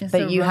stand, It's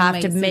but a you have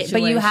to roommate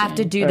but you have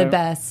to situation. do the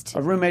best.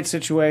 A roommate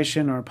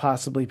situation, or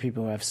possibly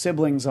people who have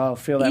siblings all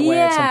feel that way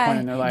at some point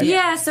in their life.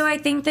 Yeah, so I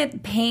think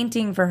that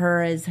painting for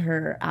her is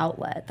her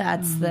outlet.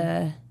 That's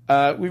the...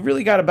 We've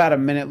really got about a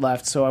minute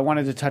left, so I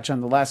wanted to touch on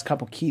the last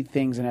couple key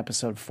things in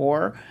episode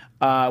 4,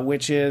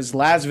 which is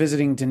Laz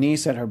visiting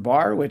Denise at her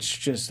bar, which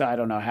just, I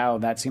don't know how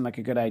that seemed like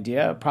a good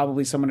idea.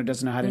 Probably someone who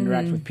doesn't know how to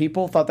interact with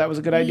people thought that was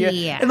a good idea.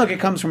 Yeah. And look, it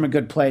comes from a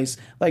good place.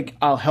 Like,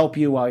 I'll help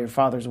you while your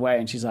father's away.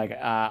 And she's like,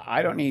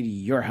 I don't need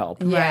your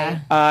help.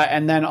 Yeah.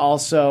 And then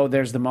also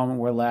there's the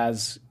moment where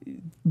Laz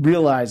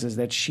realizes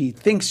that she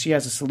thinks she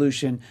has a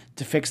solution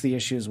to fix the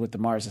issues with the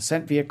Mars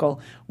Ascent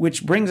vehicle,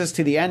 which brings us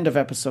to the end of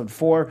episode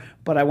 4.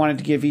 But I wanted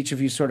to give each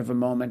of you sort of a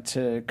moment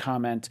to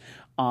comment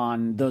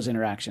on those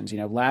interactions.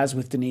 Laz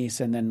with Denise,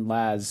 and then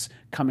Laz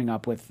coming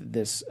up with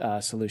this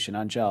solution.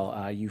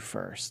 Angel, you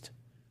first.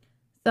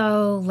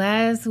 So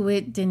Laz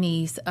with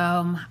Denise,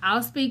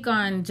 I'll speak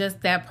on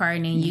just that part,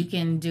 and then you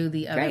can do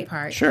the other Great.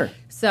 part. Sure.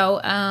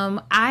 So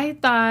I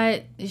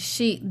thought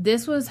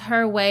this was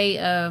her way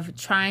of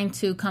trying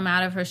to come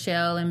out of her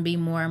shell and be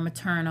more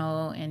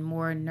maternal and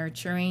more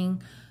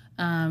nurturing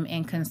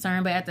and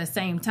concerned. But at the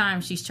same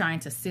time, she's trying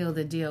to seal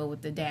the deal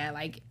with the dad.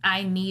 Like,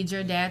 I need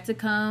your dad to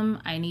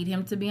come. I need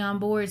him to be on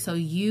board. So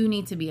you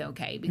need to be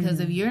okay. Because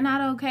if you're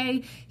not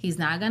okay, he's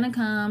not going to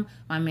come.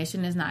 My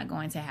mission is not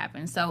going to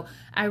happen. So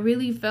I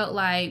really felt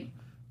like,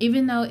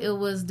 even though it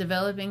was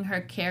developing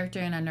her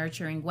character in a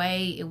nurturing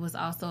way, it was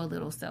also a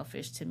little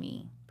selfish to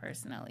me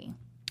personally.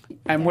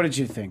 And what did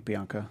you think,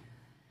 Bianca?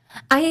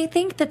 I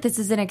think that this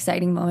is an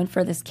exciting moment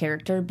for this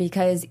character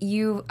because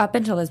you, up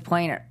until this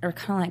point, are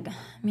kind of like,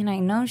 I mean, I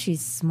know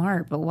she's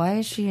smart, but why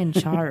is she in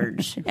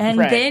charge? And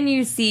Right. then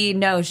you see,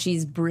 no,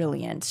 she's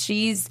brilliant.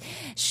 She's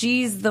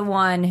the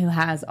one who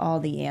has all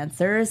the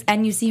answers,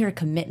 and you see her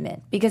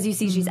commitment because you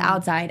see she's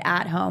outside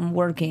at home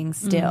working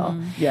still.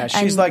 Yeah,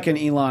 she's like an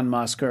Elon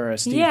Musk or a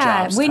Steve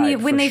Jobs when type,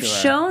 when for they've sure.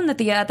 shown that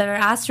the other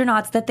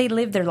astronauts that they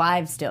live their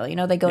lives still,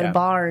 they go Yeah. to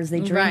bars, they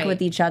drink Right.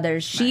 with each other.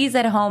 She's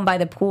at home by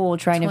the pool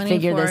trying to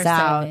figure this out.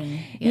 24/7,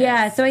 yes.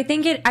 Yeah, so I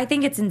think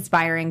it's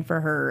inspiring for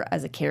her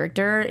as a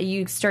character.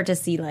 You start to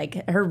see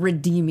like her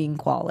redeeming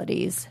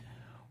qualities.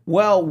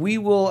 Well, we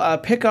will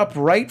pick up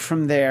right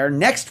from there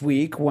next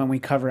week when we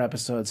cover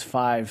episodes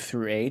 5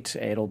 through 8.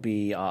 It'll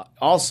be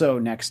also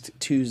next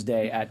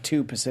Tuesday at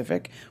 2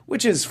 Pacific,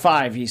 which is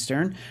 5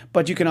 Eastern.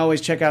 But you can always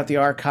check out the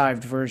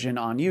archived version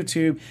on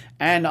YouTube.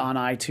 and on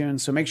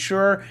iTunes. So make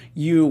sure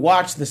you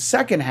watch the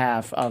second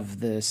half of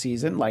the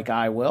season, like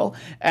I will,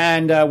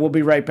 and we'll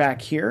be right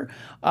back here.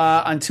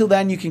 Until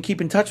then, you can keep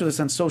in touch with us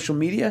on social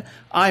media.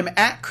 I'm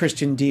at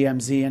Christian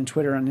DMZ on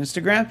Twitter and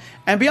Instagram.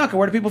 And Bianca,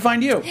 where do people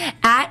find you?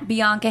 At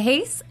Bianca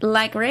Hayes,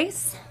 like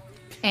race.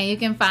 And you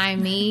can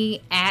find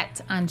me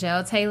at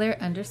Angel Taylor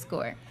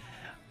 _.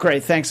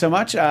 Great. Thanks so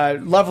much.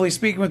 Lovely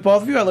speaking with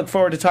both of you. I look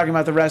forward to talking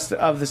about the rest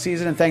of the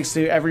season. And thanks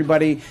to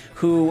everybody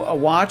who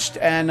watched.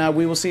 And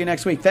we will see you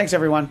next week. Thanks,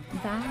 everyone.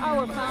 Bye.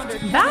 Our founder,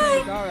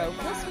 Bye. Garo,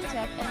 Will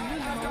Svitek, and me,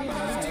 Maria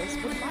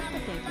Menounos, would like to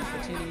thank you for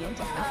tuning in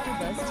to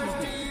AfterBuzz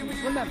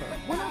TV. Remember,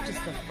 we're not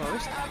just the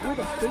first, we're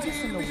the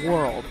biggest in the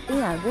world,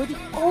 and we're the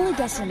only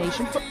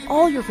destination for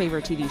all your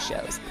favorite TV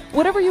shows.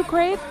 Whatever you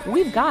crave,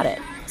 we've got it.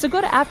 So go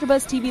to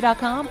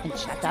AfterBuzzTV.com and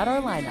check out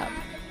our lineup.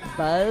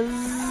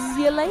 Buzz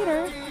you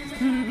later.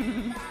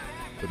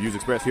 The views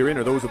expressed herein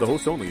are those of the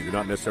hosts only and do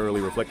not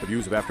necessarily reflect the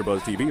views of AfterBuzz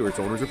TV or its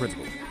owners or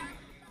principals.